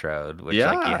 Electrode, which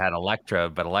like you had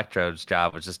Electrode, but Electrode's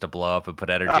job was just to blow up and put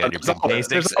energy on your big basics.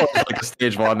 There's always like a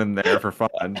stage 1 in there for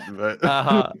fun. But,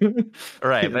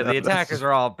 right, but the attackers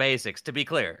are all basics, to be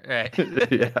clear. Right.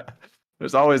 Yeah.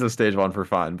 There's always a stage 1 for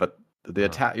fun, but the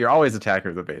attack you're always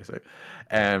attacker the basic.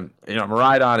 And you know,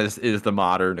 Miraidon is the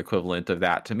modern equivalent of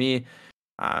that to me.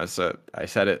 So I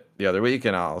said it the other week,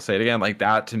 and I'll say it again. Like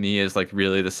that to me is like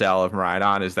really the sell of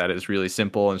Miraidon, is that it's really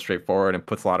simple and straightforward and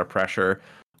puts a lot of pressure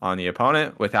on the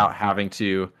opponent without having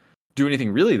to do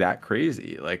anything really that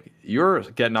crazy. Like you're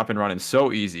getting up and running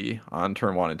so easy on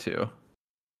turn 1 and 2.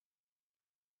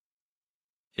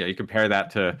 Yeah, you compare that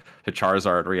to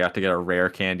Charizard, where you have to get a rare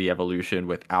candy evolution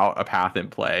without a path in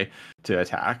play to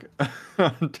attack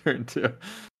on turn 2.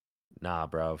 Nah,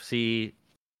 bro. See,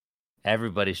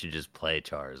 everybody should just play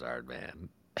Charizard, man.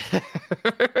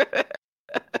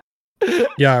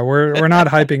 Yeah, we're not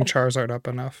hyping Charizard up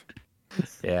enough.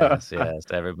 Yes.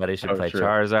 Everybody should play true.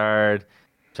 Charizard,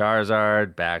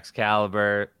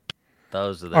 Baxcalibur.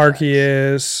 Those are the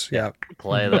Arceus. Yeah.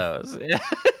 Play those.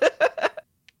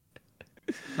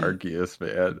 Arceus,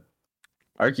 man.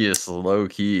 Arceus low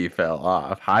key fell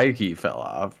off. High key fell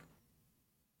off.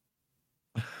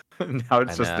 Now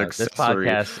it's just an accessory.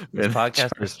 This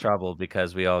podcast is trouble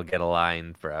because we all get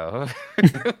aligned, bro.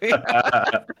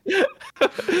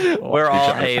 We're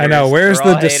all haters. I know. Where's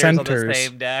the dissenters? The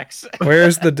same decks.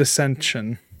 Where's the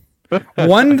dissension?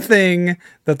 One thing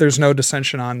that there's no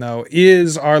dissension on, though,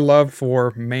 is our love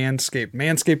for Manscaped.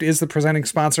 Manscaped is the presenting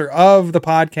sponsor of the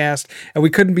podcast, and we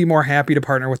couldn't be more happy to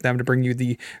partner with them to bring you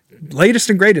the latest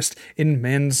and greatest in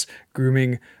men's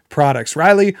grooming products.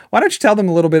 Riley, why don't you tell them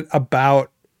a little bit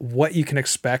about what you can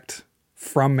expect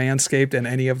from Manscaped and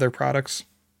any of their products?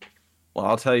 Well,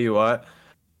 I'll tell you what.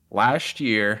 Last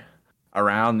year,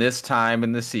 around this time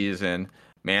in the season,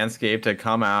 Manscaped had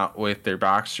come out with their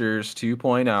Boxers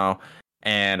 2.0,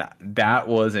 and that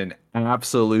was an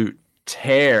absolute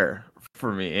tear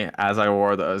for me as I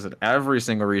wore those in every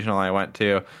single regional I went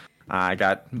to. I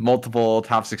got multiple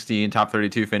top 16, top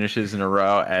 32 finishes in a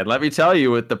row, and let me tell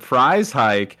you, with the prize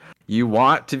hike, you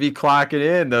want to be clocking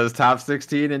in those top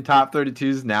 16 and top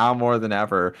 32s now more than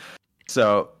ever.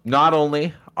 So not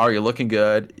only are you looking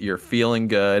good, you're feeling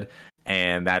good,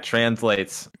 and that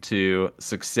translates to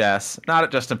success,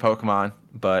 not just in Pokemon,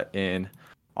 but in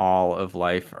all of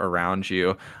life around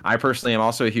you. I personally am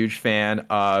also a huge fan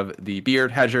of the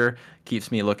Beard Hedger.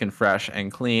 Keeps me looking fresh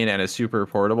and clean and is super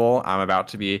portable. I'm about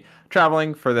to be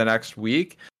traveling for the next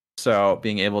week, so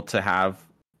being able to have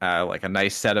like a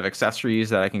nice set of accessories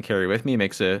that I can carry with me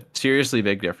makes a seriously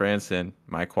big difference in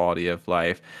my quality of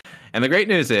life. And the great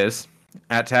news is,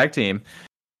 at Tag Team,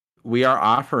 we are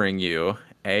offering you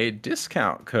a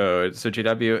discount code. So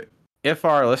GW, if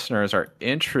our listeners are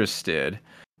interested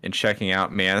in checking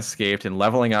out Manscaped and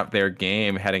leveling up their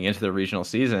game heading into the regional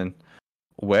season,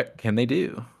 what can they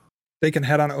do? They can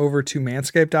head on over to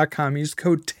manscaped.com, use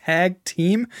code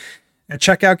TAGTEAM, At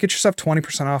checkout, get yourself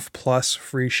 20% off plus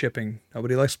free shipping.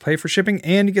 Nobody likes to pay for shipping,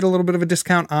 and you get a little bit of a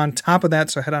discount on top of that.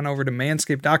 So head on over to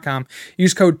manscaped.com.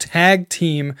 Use code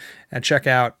TAGTEAM at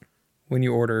checkout when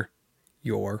you order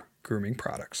your grooming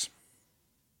products.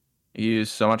 Thank you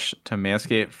so much to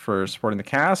Manscaped for supporting the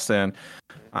cast and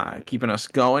keeping us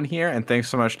going here. And thanks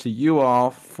so much to you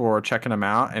all for checking them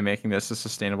out and making this a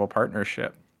sustainable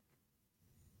partnership.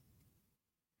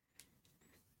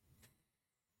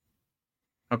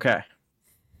 Okay.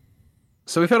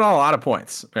 So we've hit on a lot of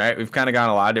points, right? We've kind of gone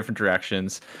a lot of different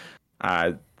directions.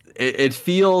 It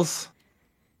feels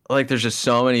like there's just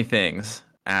so many things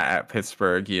at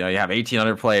Pittsburgh. You have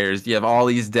 1,800 players. You have all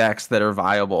these decks that are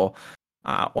viable.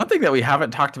 One thing that we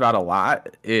haven't talked about a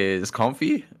lot is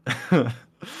Comfy.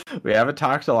 We haven't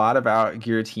talked a lot about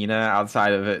Giratina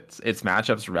outside of its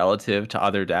matchups relative to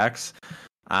other decks.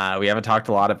 We haven't talked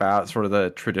a lot about sort of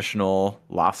the traditional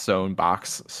Lost Zone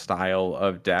box style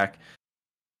of deck.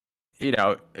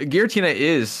 Giratina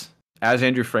is, as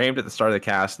Andrew framed at the start of the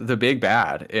cast, the big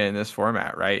bad in this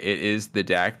format, right? It is the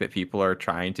deck that people are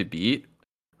trying to beat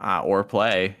or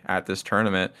play at this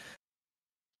tournament.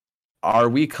 Are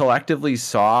we collectively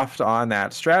soft on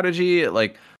that strategy?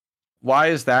 Like, why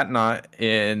is that not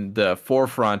in the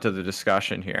forefront of the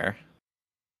discussion here?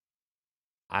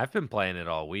 I've been playing it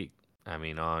all week. I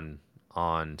mean, on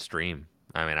stream.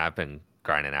 I mean, I've been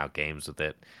grinding out games with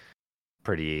it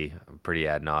pretty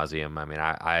ad nauseum. I mean,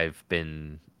 I've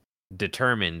been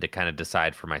determined to kind of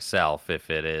decide for myself if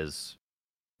it is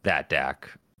that deck.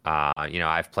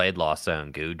 I've played Lost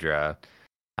Zone Gudra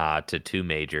to 2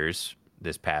 majors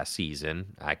this past season.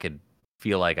 I could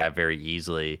feel like I very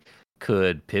easily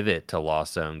could pivot to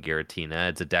Lost Zone Giratina.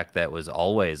 It's a deck that was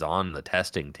always on the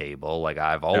testing table. Like,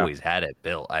 I've always had it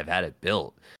built. I've had it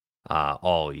built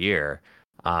all year.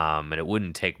 And it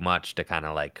wouldn't take much to kind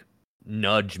of like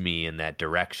nudge me in that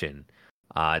direction.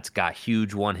 It's got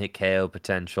huge one-hit KO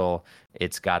potential.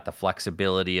 It's got the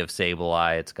flexibility of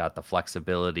Sableye. It's got the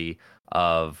flexibility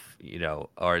of,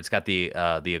 or it's got the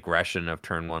aggression of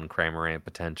turn 1 Cramorant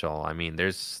potential. I mean,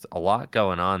 there's a lot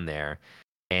going on there.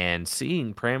 And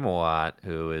seeing Pramawat,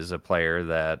 who is a player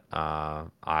that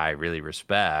I really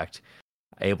respect,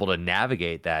 able to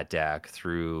navigate that deck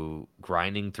through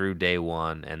grinding through day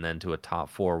 1 and then to a top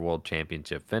 4 world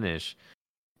championship finish,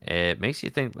 it makes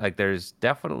you think like there's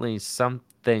definitely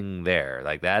something there.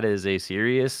 Like, that is a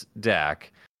serious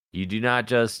deck. You do not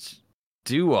just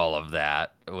do all of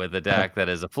that with a deck that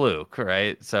is a fluke,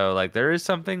 right? So like, there is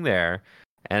something there,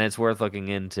 and it's worth looking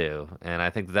into. And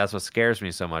I think that's what scares me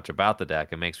so much about the deck.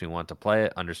 It makes me want to play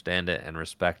it, understand it, and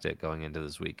respect it going into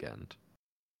this weekend.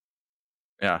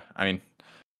 Yeah, I mean,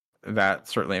 that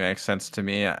certainly makes sense to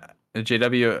me.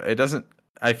 JW, it doesn't.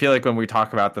 I feel like when we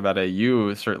talk about the meta,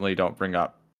 you certainly don't bring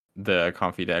up the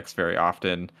Comfy decks very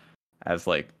often as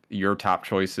like your top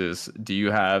choices. Do you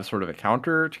have sort of a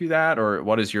counter to that, or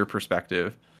what is your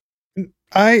perspective?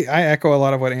 I echo a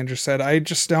lot of what Andrew said. I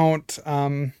just don't.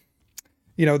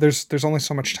 There's only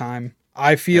so much time.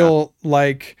 I feel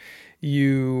like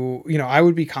I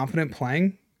would be confident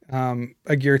playing a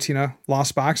Giratina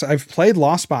Lost Box. I've played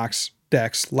Lost Box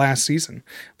decks last season.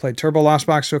 Played Turbo Lost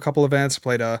Box to a couple events.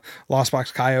 Played a Lost Box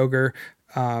Kyogre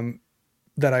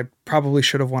that I probably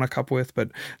should have won a cup with,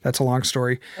 but that's a long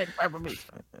story.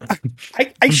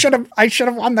 I should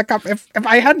have won the cup if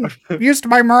I hadn't used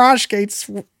my Mirage Gates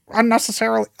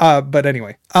unnecessarily. But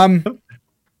anyway,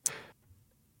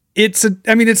 it's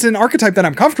an archetype that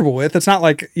I'm comfortable with. It's not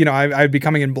like, I'd be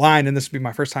coming in blind and this would be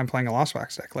my first time playing a Lost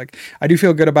Box deck. Like, I do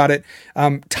feel good about it.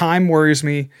 Time worries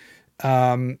me.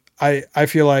 I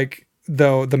feel like,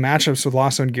 though, the matchups with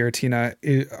Lost Zone Giratina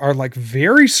are like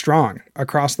very strong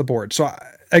across the board. So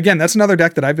again, that's another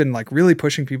deck that I've been like really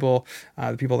pushing people,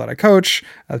 the people that I coach,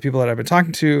 the people that I've been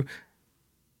talking to,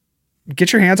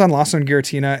 get your hands on Lost Zone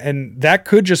Giratina. And that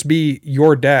could just be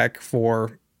your deck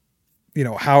for,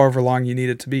 however long you need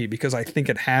it to be, because I think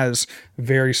it has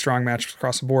very strong matchups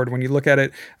across the board. When you look at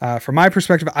it from my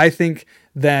perspective, I think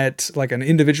that, like, an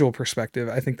individual perspective,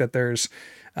 I think that there's,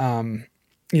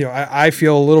 I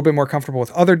feel a little bit more comfortable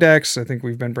with other decks. I think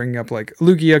we've been bringing up like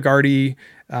Lugia, Guardy,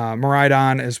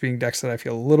 Miraidon as being decks that I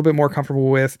feel a little bit more comfortable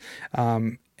with.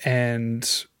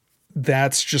 And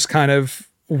that's just kind of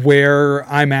where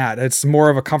I'm at. It's more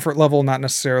of a comfort level, not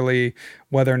necessarily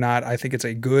whether or not I think it's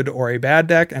a good or a bad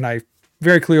deck. And I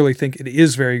very clearly think it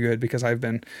is very good because I've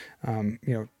been,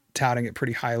 touting it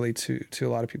pretty highly to a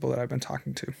lot of people that I've been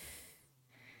talking to.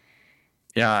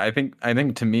 Yeah, I think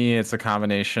to me, it's a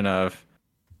combination of,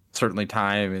 certainly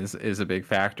time is a big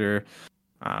factor.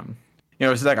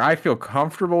 It's like I feel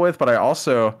comfortable with, but I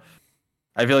also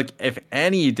I feel like if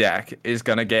any deck is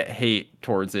gonna get hate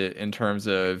towards it in terms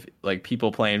of like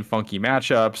people playing funky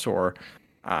matchups or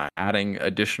adding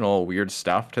additional weird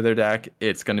stuff to their deck,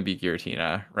 it's gonna be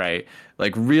Giratina, right?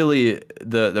 Like really,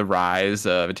 the rise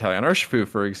of Italian Urshifu,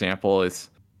 for example, is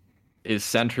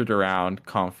centered around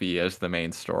Comfy as the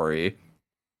main story.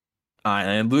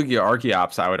 And Lugia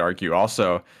Archeops, I would argue,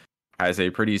 also has a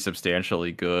pretty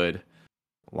substantially good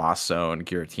Lost Zone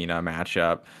Giratina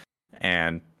matchup.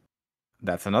 And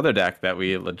that's another deck that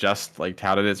we just like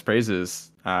touted its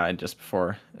praises just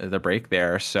before the break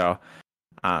there. So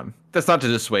that's not to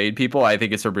dissuade people. I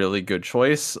think it's a really good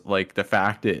choice. Like the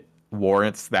fact it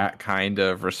warrants that kind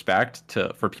of respect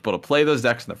for people to play those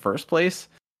decks in the first place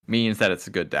means that it's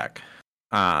a good deck.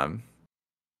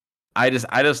 I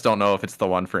just don't know if it's the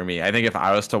one for me. I think if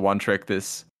I was to one trick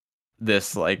this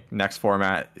like next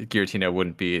format, Giratina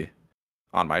wouldn't be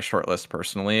on my short list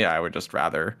personally. I would just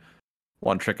rather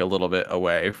one trick a little bit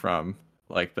away from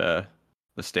like the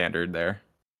standard there.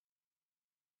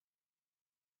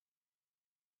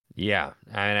 Yeah,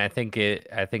 and I think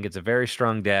it's a very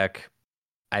strong deck.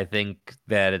 I think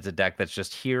that it's a deck that's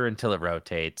just here until it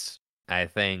rotates. I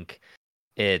think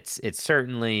it's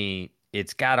certainly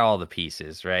it's got all the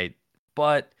pieces, right?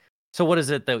 But so what is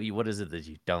it that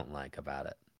you don't like about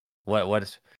it? What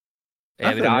is I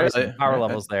mean, Nothing obviously really. the power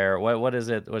levels there. What is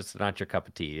it? What's not your cup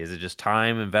of tea? Is it just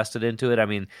time invested into it? I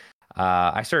mean,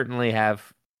 I certainly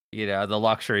have, the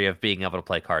luxury of being able to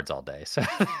play cards all day. So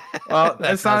Well,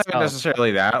 that it's does not even help.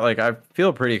 necessarily that. Like I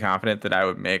feel pretty confident that I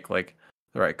would make like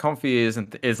the right comfy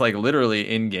is like literally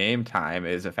in game time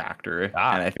is a factor, and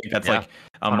Ah, I think that's yeah, like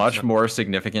a much 100%. more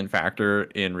significant factor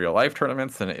in real life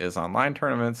tournaments than it is online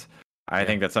tournaments. I Yeah.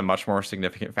 think that's a much more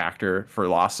significant factor for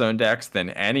Lost Zone decks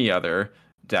than any other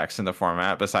decks in the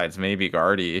format besides maybe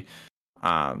Guardy.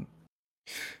 Um,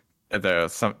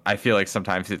 I feel like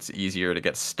sometimes it's easier to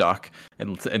get stuck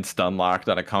and stun locked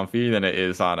on a comfy than it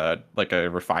is on a like a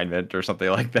refinement or something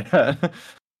like that.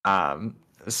 um,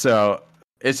 so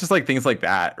it's just like things like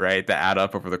that, right? That add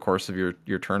up over the course of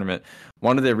your tournament.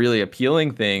 One of the really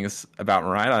appealing things about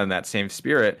Miraidon in that same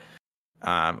spirit,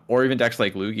 or even decks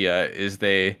like Lugia,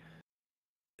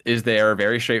 they are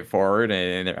very straightforward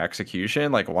in their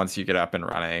execution. Like once you get up and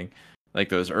running, like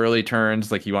those early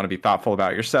turns, like you want to be thoughtful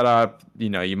about your setup.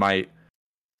 You might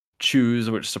choose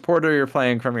which supporter you're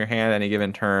playing from your hand any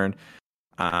given turn,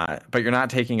 but you're not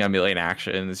taking a million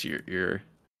actions. You're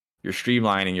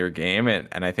streamlining your game, and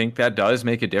I think that does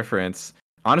make a difference.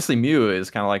 Honestly, Mew is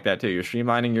kind of like that too. You're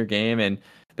streamlining your game, and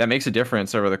that makes a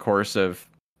difference over the course of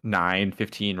 9,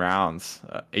 15 rounds,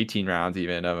 18 rounds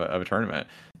even of a tournament.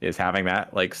 Is having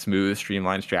that like smooth,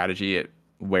 streamlined strategy. It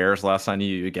wears less on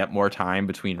you. You get more time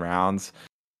between rounds.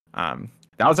 That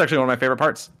was actually one of my favorite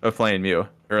parts of playing Mew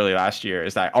early last year.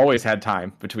 Is that I always had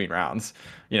time between rounds.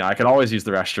 I could always use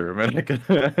the restroom and I could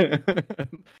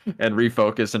and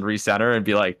refocus and recenter and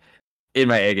be like in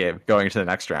my A game going into the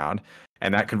next round.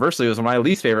 And that conversely was one of my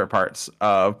least favorite parts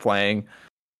of playing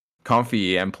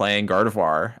Comfy and playing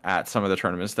Gardevoir at some of the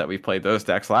tournaments that we played those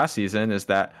decks last season, is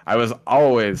that I was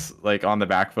always like on the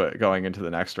back foot going into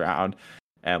the next round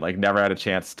and like never had a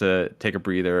chance to take a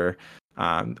breather,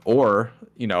 or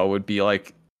would be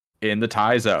like in the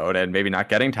tie zone and maybe not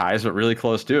getting ties but really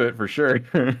close to it for sure.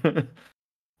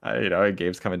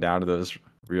 Games coming down to those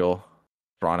real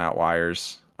drawn out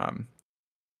wires.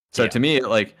 So Yeah. to me,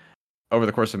 like over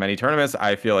the course of many tournaments,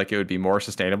 I feel like it would be more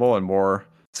sustainable and more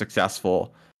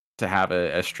successful to have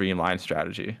a streamlined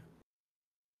strategy.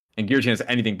 And Giratina is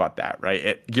anything but that,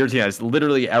 right? Giratina has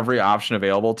literally every option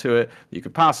available to it you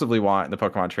could possibly want in the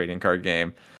Pokemon trading card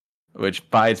game, which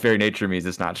by its very nature means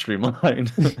it's not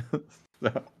streamlined.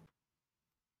 So.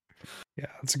 Yeah,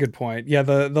 that's a good point. Yeah,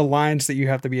 the lines that you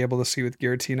have to be able to see with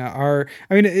Giratina are,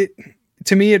 I mean,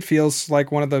 to me it feels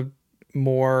like one of the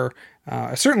more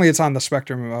certainly it's on the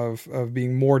spectrum of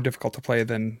being more difficult to play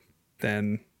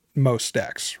than most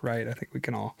decks, right? I think we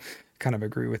can all kind of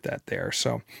agree with that there.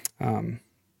 So,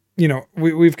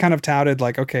 we've kind of touted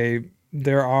like, okay,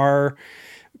 there are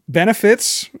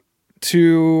benefits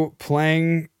to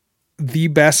playing the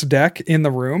best deck in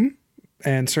the room,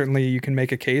 and certainly you can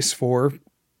make a case for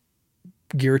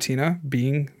Giratina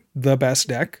being the best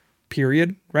deck,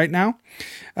 period, right now.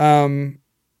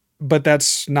 But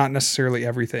that's not necessarily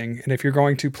everything. And if you're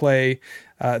going to play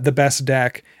the best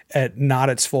deck at not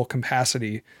its full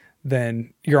capacity,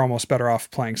 then you're almost better off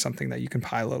playing something that you can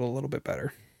pilot a little bit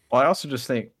better. Well, I also just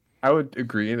think I would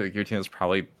agree that Giratina is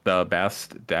probably the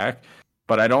best deck,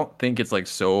 but I don't think it's like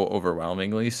so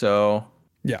overwhelmingly so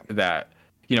Yeah. that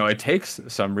it takes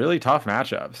some really tough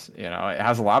matchups. It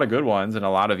has a lot of good ones and a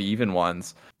lot of even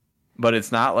ones, but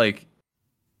it's not like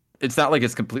it's not like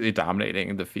it's completely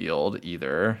dominating the field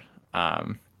either.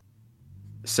 Um,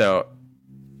 so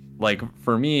like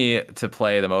for me to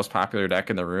play the most popular deck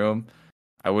in the room,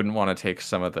 I wouldn't want to take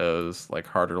some of those like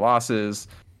harder losses.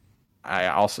 I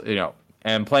also,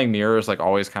 and playing mirrors like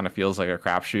always kind of feels like a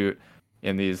crapshoot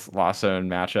in these lost zone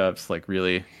matchups. Like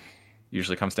really,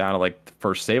 usually comes down to like the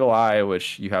first Sableye,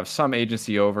 which you have some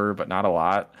agency over, but not a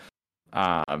lot.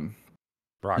 Assuming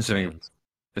Roxanne's.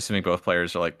 assuming both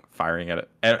players are like firing at it,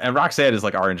 and Roxanne is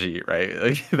like RNG, right?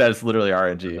 Like that's literally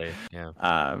RNG. Really,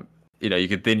 yeah. You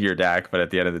could thin your deck, but at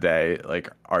the end of the day, like,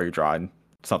 are you drawing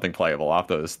something playable off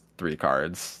those 3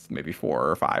 cards, maybe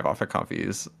 4 or 5 off of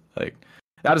Comfies? Like,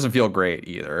 that doesn't feel great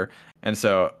either. And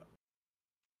so,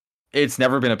 it's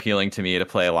never been appealing to me to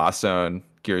play Lost Zone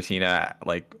Giratina,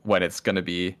 like, when it's going to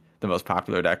be the most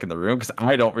popular deck in the room, because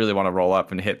I don't really want to roll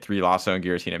up and hit 3 Lost Zone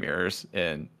Giratina mirrors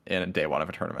in day 1 of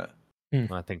a tournament.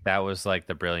 Well, I think that was like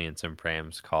the brilliance in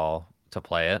Pram's call to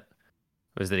play it,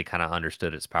 was that he kind of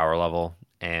understood its power level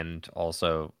and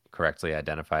also correctly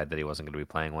identified that he wasn't going to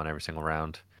be playing one every single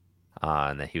round,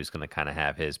 and that he was going to kind of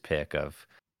have his pick of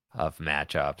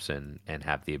matchups and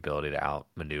have the ability to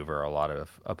outmaneuver a lot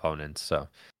of opponents. So,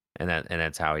 and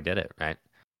that's how he did it, right?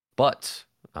 But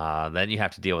then you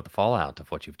have to deal with the fallout of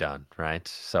what you've done, right?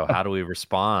 So how do we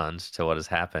respond to what has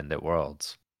happened at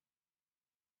Worlds?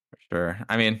 Sure.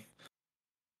 I mean,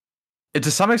 to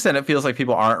some extent, it feels like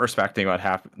people aren't respecting what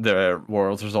happened, the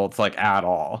Worlds results, like at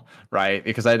all, right?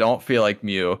 Because I don't feel like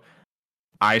Mew.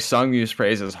 I sung Mew's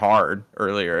praises hard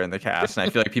earlier in the cast, and I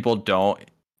feel like people don't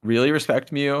really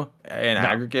respect Mew in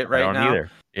aggregate right I don't now.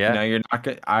 either. Yeah, you're not.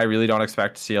 I really don't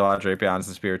expect to see a lot of Drapions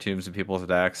and Spiritombs in people's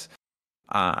decks.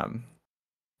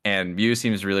 And Mew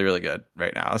seems really, really good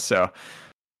right now. So,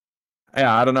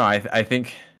 yeah, I don't know. I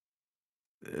think.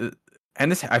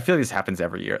 And I feel like this happens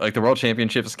every year. Like the World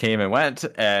Championships came and went,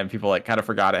 and people like kind of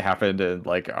forgot it happened, and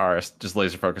like are just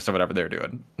laser focused on whatever they're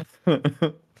doing.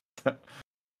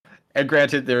 And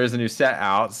granted, there is a new set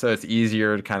out, so it's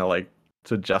easier to kind of like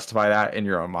to justify that in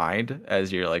your own mind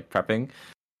as you're like prepping.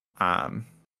 But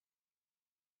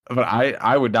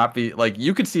I would not be like,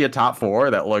 you could see a top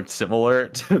 4 that looked similar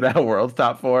to that World's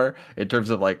top 4 in terms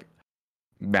of like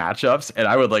matchups, and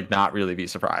I would like not really be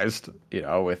surprised,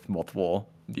 with multiple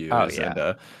views and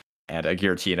a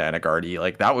Giratina and a Guardy.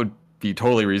 Like that would be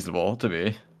totally reasonable to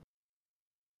me.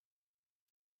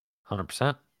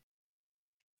 100%.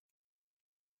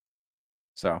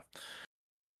 So,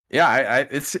 yeah,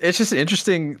 it's just an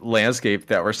interesting landscape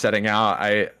that we're setting out.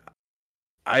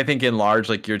 I think in large,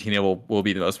 like Giratina will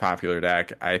be the most popular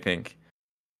deck. I think,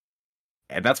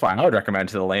 and that's why I would recommend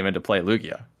to the layman to play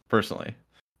Lugia personally.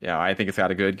 I think it's got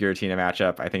a good Giratina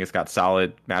matchup. I think it's got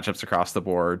solid matchups across the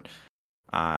board.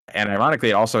 And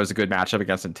ironically, it also has a good matchup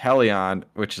against Inteleon,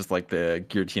 which is like the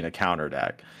Giratina counter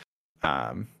deck.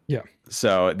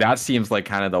 So that seems like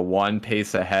kind of the one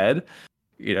pace ahead.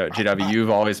 GW, you've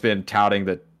always been touting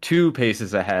the 2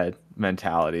 paces ahead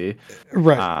mentality.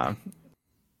 Right.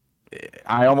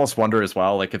 I almost wonder as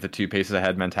well, like if the 2 paces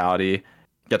ahead mentality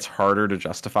gets harder to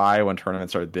justify when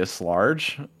tournaments are this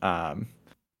large. I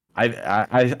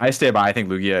stay by. I think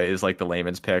Lugia is like the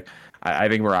layman's pick. I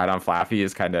think Miraidon Flaffy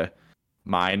is kind of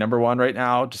my number 1 right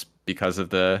now, just because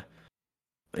of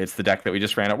it's the deck that we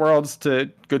just ran at Worlds to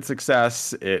good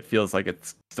success. It feels like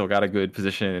it's still got a good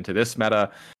position into this meta,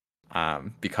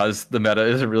 because the meta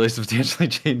isn't really substantially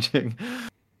changing.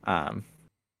 I'm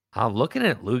looking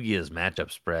at Lugia's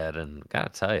matchup spread, and gotta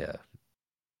tell you,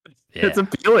 it's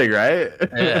appealing, right?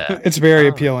 Yeah, it's very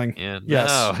appealing. Yeah,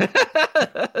 yes.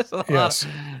 Yes.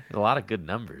 A lot of good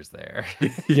numbers there.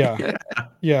 Yeah.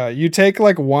 You take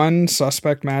like one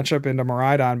suspect matchup into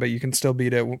Miraidon, but you can still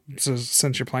beat it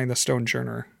since you're playing the Stone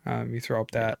Churner. You throw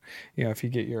up that, if you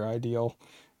get your ideal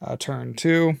turn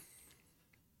 2,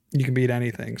 you can beat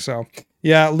anything. So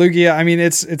yeah, Lugia, I mean,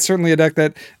 it's certainly a deck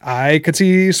that I could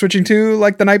see switching to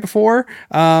like the night before.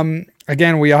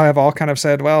 Again, we all have kind of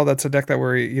said, well, that's a deck that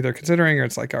we're either considering or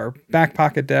it's like our back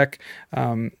pocket deck.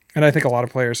 And I think a lot of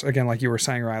players, again, like you were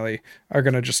saying, Riley, are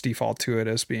going to just default to it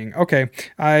as being, okay,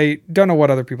 I don't know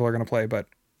what other people are going to play, but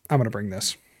I'm going to bring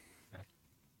this.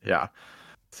 Yeah.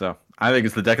 So I think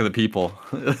it's the deck of the people.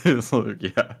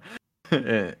 Yeah.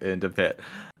 Into Pit.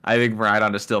 I think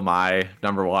Miraidon is still my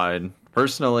number 1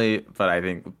 personally, but I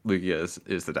think Lugia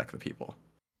is the deck of the people.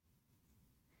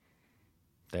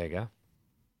 There you go.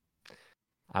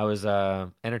 I was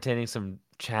entertaining some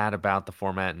chat about the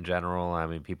format in general. I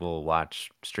mean, people watch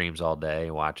streams all day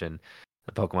watching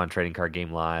the Pokemon trading card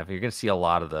game live. You're gonna see a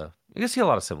lot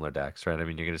of similar decks, right? I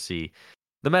mean, you're gonna see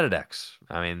the meta decks.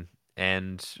 I mean,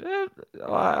 and a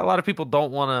lot of people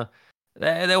don't want to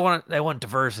they want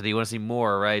diversity, you want to see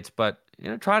more, right? But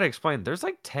try to explain. There's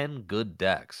like 10 good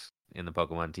decks in the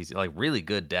Pokemon TCG, like really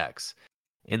good decks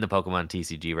in the Pokemon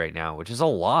TCG right now, which is a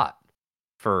lot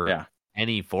for Yeah.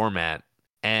 any format.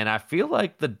 And I feel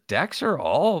like the decks are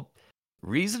all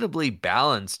reasonably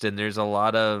balanced, and there's a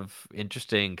lot of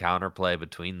interesting counterplay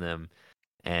between them.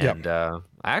 Yep. And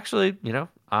actually,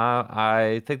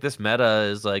 I think this meta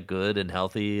is like good and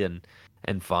healthy and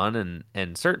fun,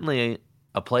 and certainly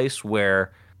a place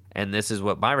where, and this is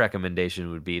what my recommendation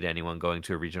would be to anyone going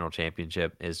to a regional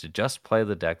championship, is to just play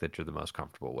the deck that you're the most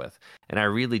comfortable with. And I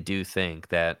really do think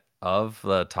that of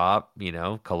the top,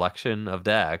 collection of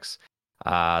decks,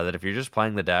 that if you're just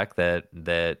playing the deck that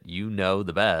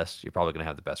the best, you're probably going to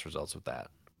have the best results with that.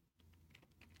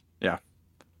 Yeah,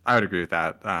 I would agree with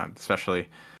that. Especially,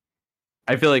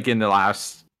 I feel like in the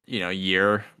last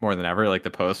year more than ever, like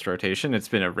the post rotation, it's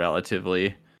been a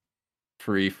relatively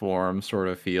free form sort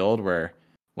of field where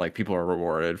like people are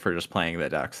rewarded for just playing the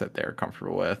decks that they're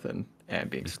comfortable with and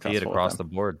being You see it successful with across them.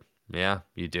 the board. Yeah,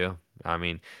 you do. I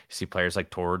mean, you see players like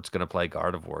Tord's going to play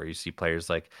Gardevoir. You see players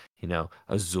like,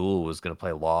 Azul was going to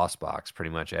play Lost Box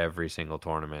pretty much every single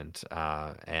tournament.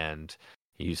 And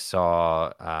you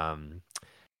saw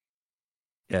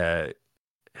uh,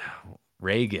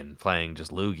 Reagan playing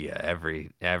just Lugia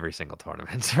every single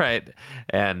tournament, right?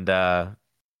 And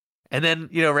then,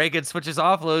 Reagan switches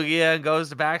off Lugia and goes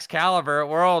to Bax Caliber at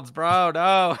Worlds, bro.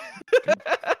 No.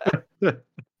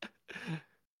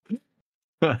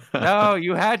 No,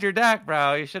 you had your deck,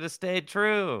 bro. You should have stayed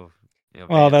true.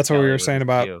 Well, Vance that's what we Kelly were with saying his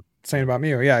about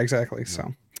Mew. Mew. Yeah, exactly. Yeah, So,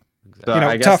 So exactly.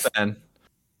 I guess tough. then.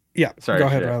 Yeah. Sorry, Go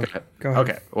ahead, Jay, Riley. go ahead. Go ahead.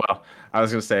 Okay, well, I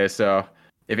was gonna say, so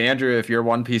if Andrew, if your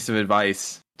one piece of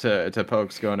advice to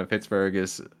folks going to Pittsburgh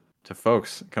is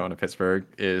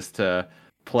to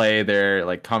play their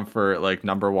like comfort like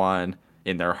number one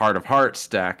in their Heart of Hearts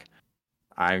deck,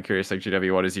 I'm curious, like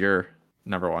GW, what is your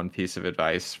number one piece of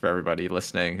advice for everybody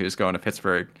listening who's going to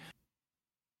Pittsburgh?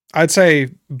 I'd say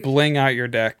bling out your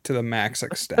deck to the max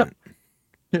extent.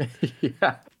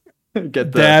 Yeah,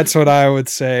 get That's what I would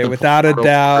say. Without a portal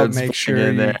doubt, cards make sure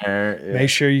in you there. Yeah. make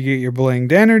sure you get your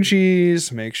blinged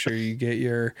energies. Make sure you get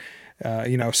your,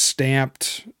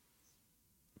 stamped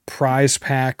prize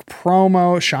pack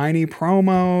shiny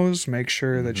promos. Make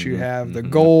sure that you have the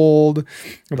gold,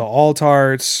 the alt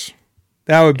arts.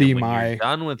 That would be And when my. you're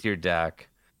done with your deck,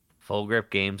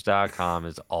 fullgripgames.com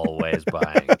is always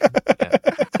buying.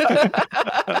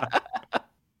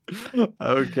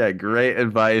 Okay, great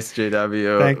advice,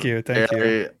 JW. Thank you.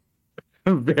 Very,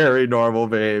 very normal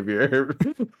behavior.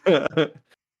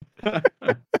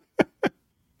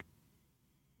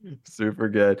 Super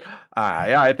good.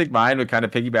 Yeah, I think mine would kind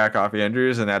of piggyback off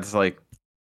Andrew's, and that's like,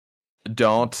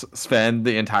 don't spend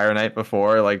the entire night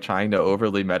before like trying to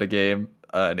overly metagame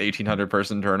an 1,800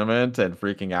 person tournament and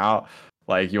freaking out.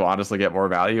 Like, you honestly get more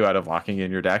value out of locking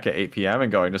in your deck at 8 p.m.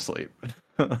 and going to sleep.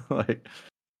 Like,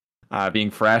 being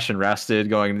fresh and rested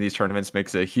going into these tournaments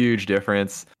makes a huge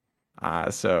difference.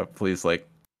 So please, like,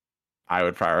 I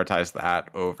would prioritize that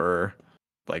over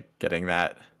like getting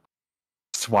that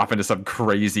swap into some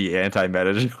crazy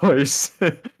anti-meta choice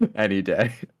any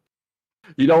day.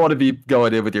 You don't want to be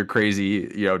going in with your crazy,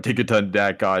 take a ton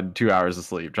deck on 2 hours of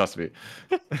sleep. Trust me.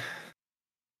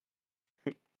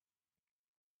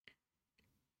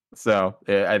 So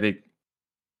I think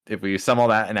if we sum all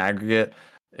that in aggregate,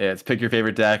 it's pick your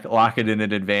favorite deck, lock it in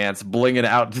advance, bling it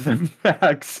out to the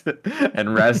max,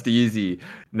 and rest easy,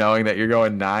 knowing that you're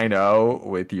going 9-0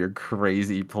 with your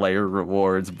crazy player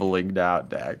rewards blinged out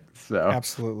deck. So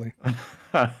Absolutely.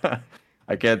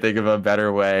 I can't think of a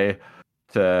better way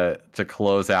to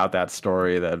close out that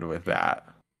story than with that.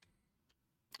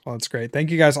 Well, that's great.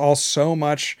 Thank you guys all so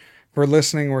much for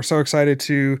listening. We're so excited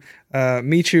to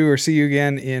meet you or see you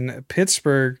again in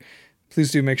Pittsburgh.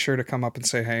 Please do make sure to come up and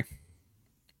say hey.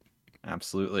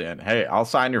 Absolutely. And hey, I'll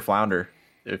sign your flounder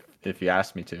if you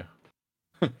ask me to.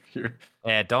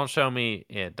 Yeah, don't show me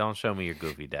your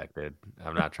goofy deck, dude.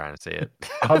 I'm not trying to see it.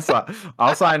 I'll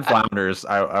sign flounders.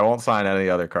 I won't sign any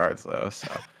other cards though. So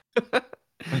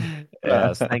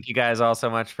Yes, thank you guys all so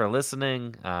much for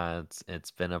listening.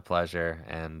 It's been a pleasure,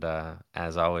 and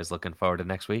as always, looking forward to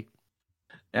next week.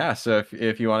 Yeah, so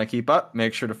if you want to keep up,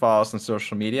 make sure to follow us on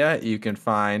social media. You can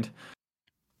find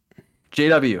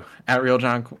JW at Real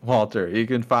John Walter. You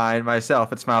can find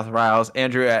myself at Smile with Riles,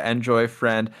 Andrew at Enjoy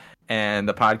Friend, and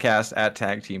the podcast at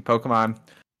Tag Team Pokemon.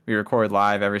 We record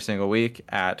live every single week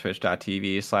at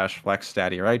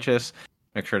twitch.tv/FlexDaddyRighteous.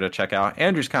 Make sure to check out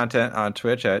Andrew's content on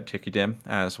Twitch at TickyDim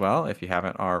as well, if you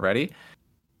haven't already.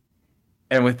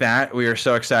 And with that, we are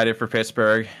so excited for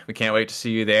Pittsburgh. We can't wait to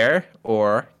see you there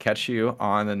or catch you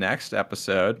on the next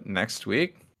episode next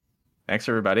week. Thanks,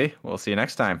 everybody. We'll see you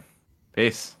next time.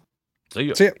 Peace. See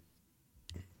ya. See ya.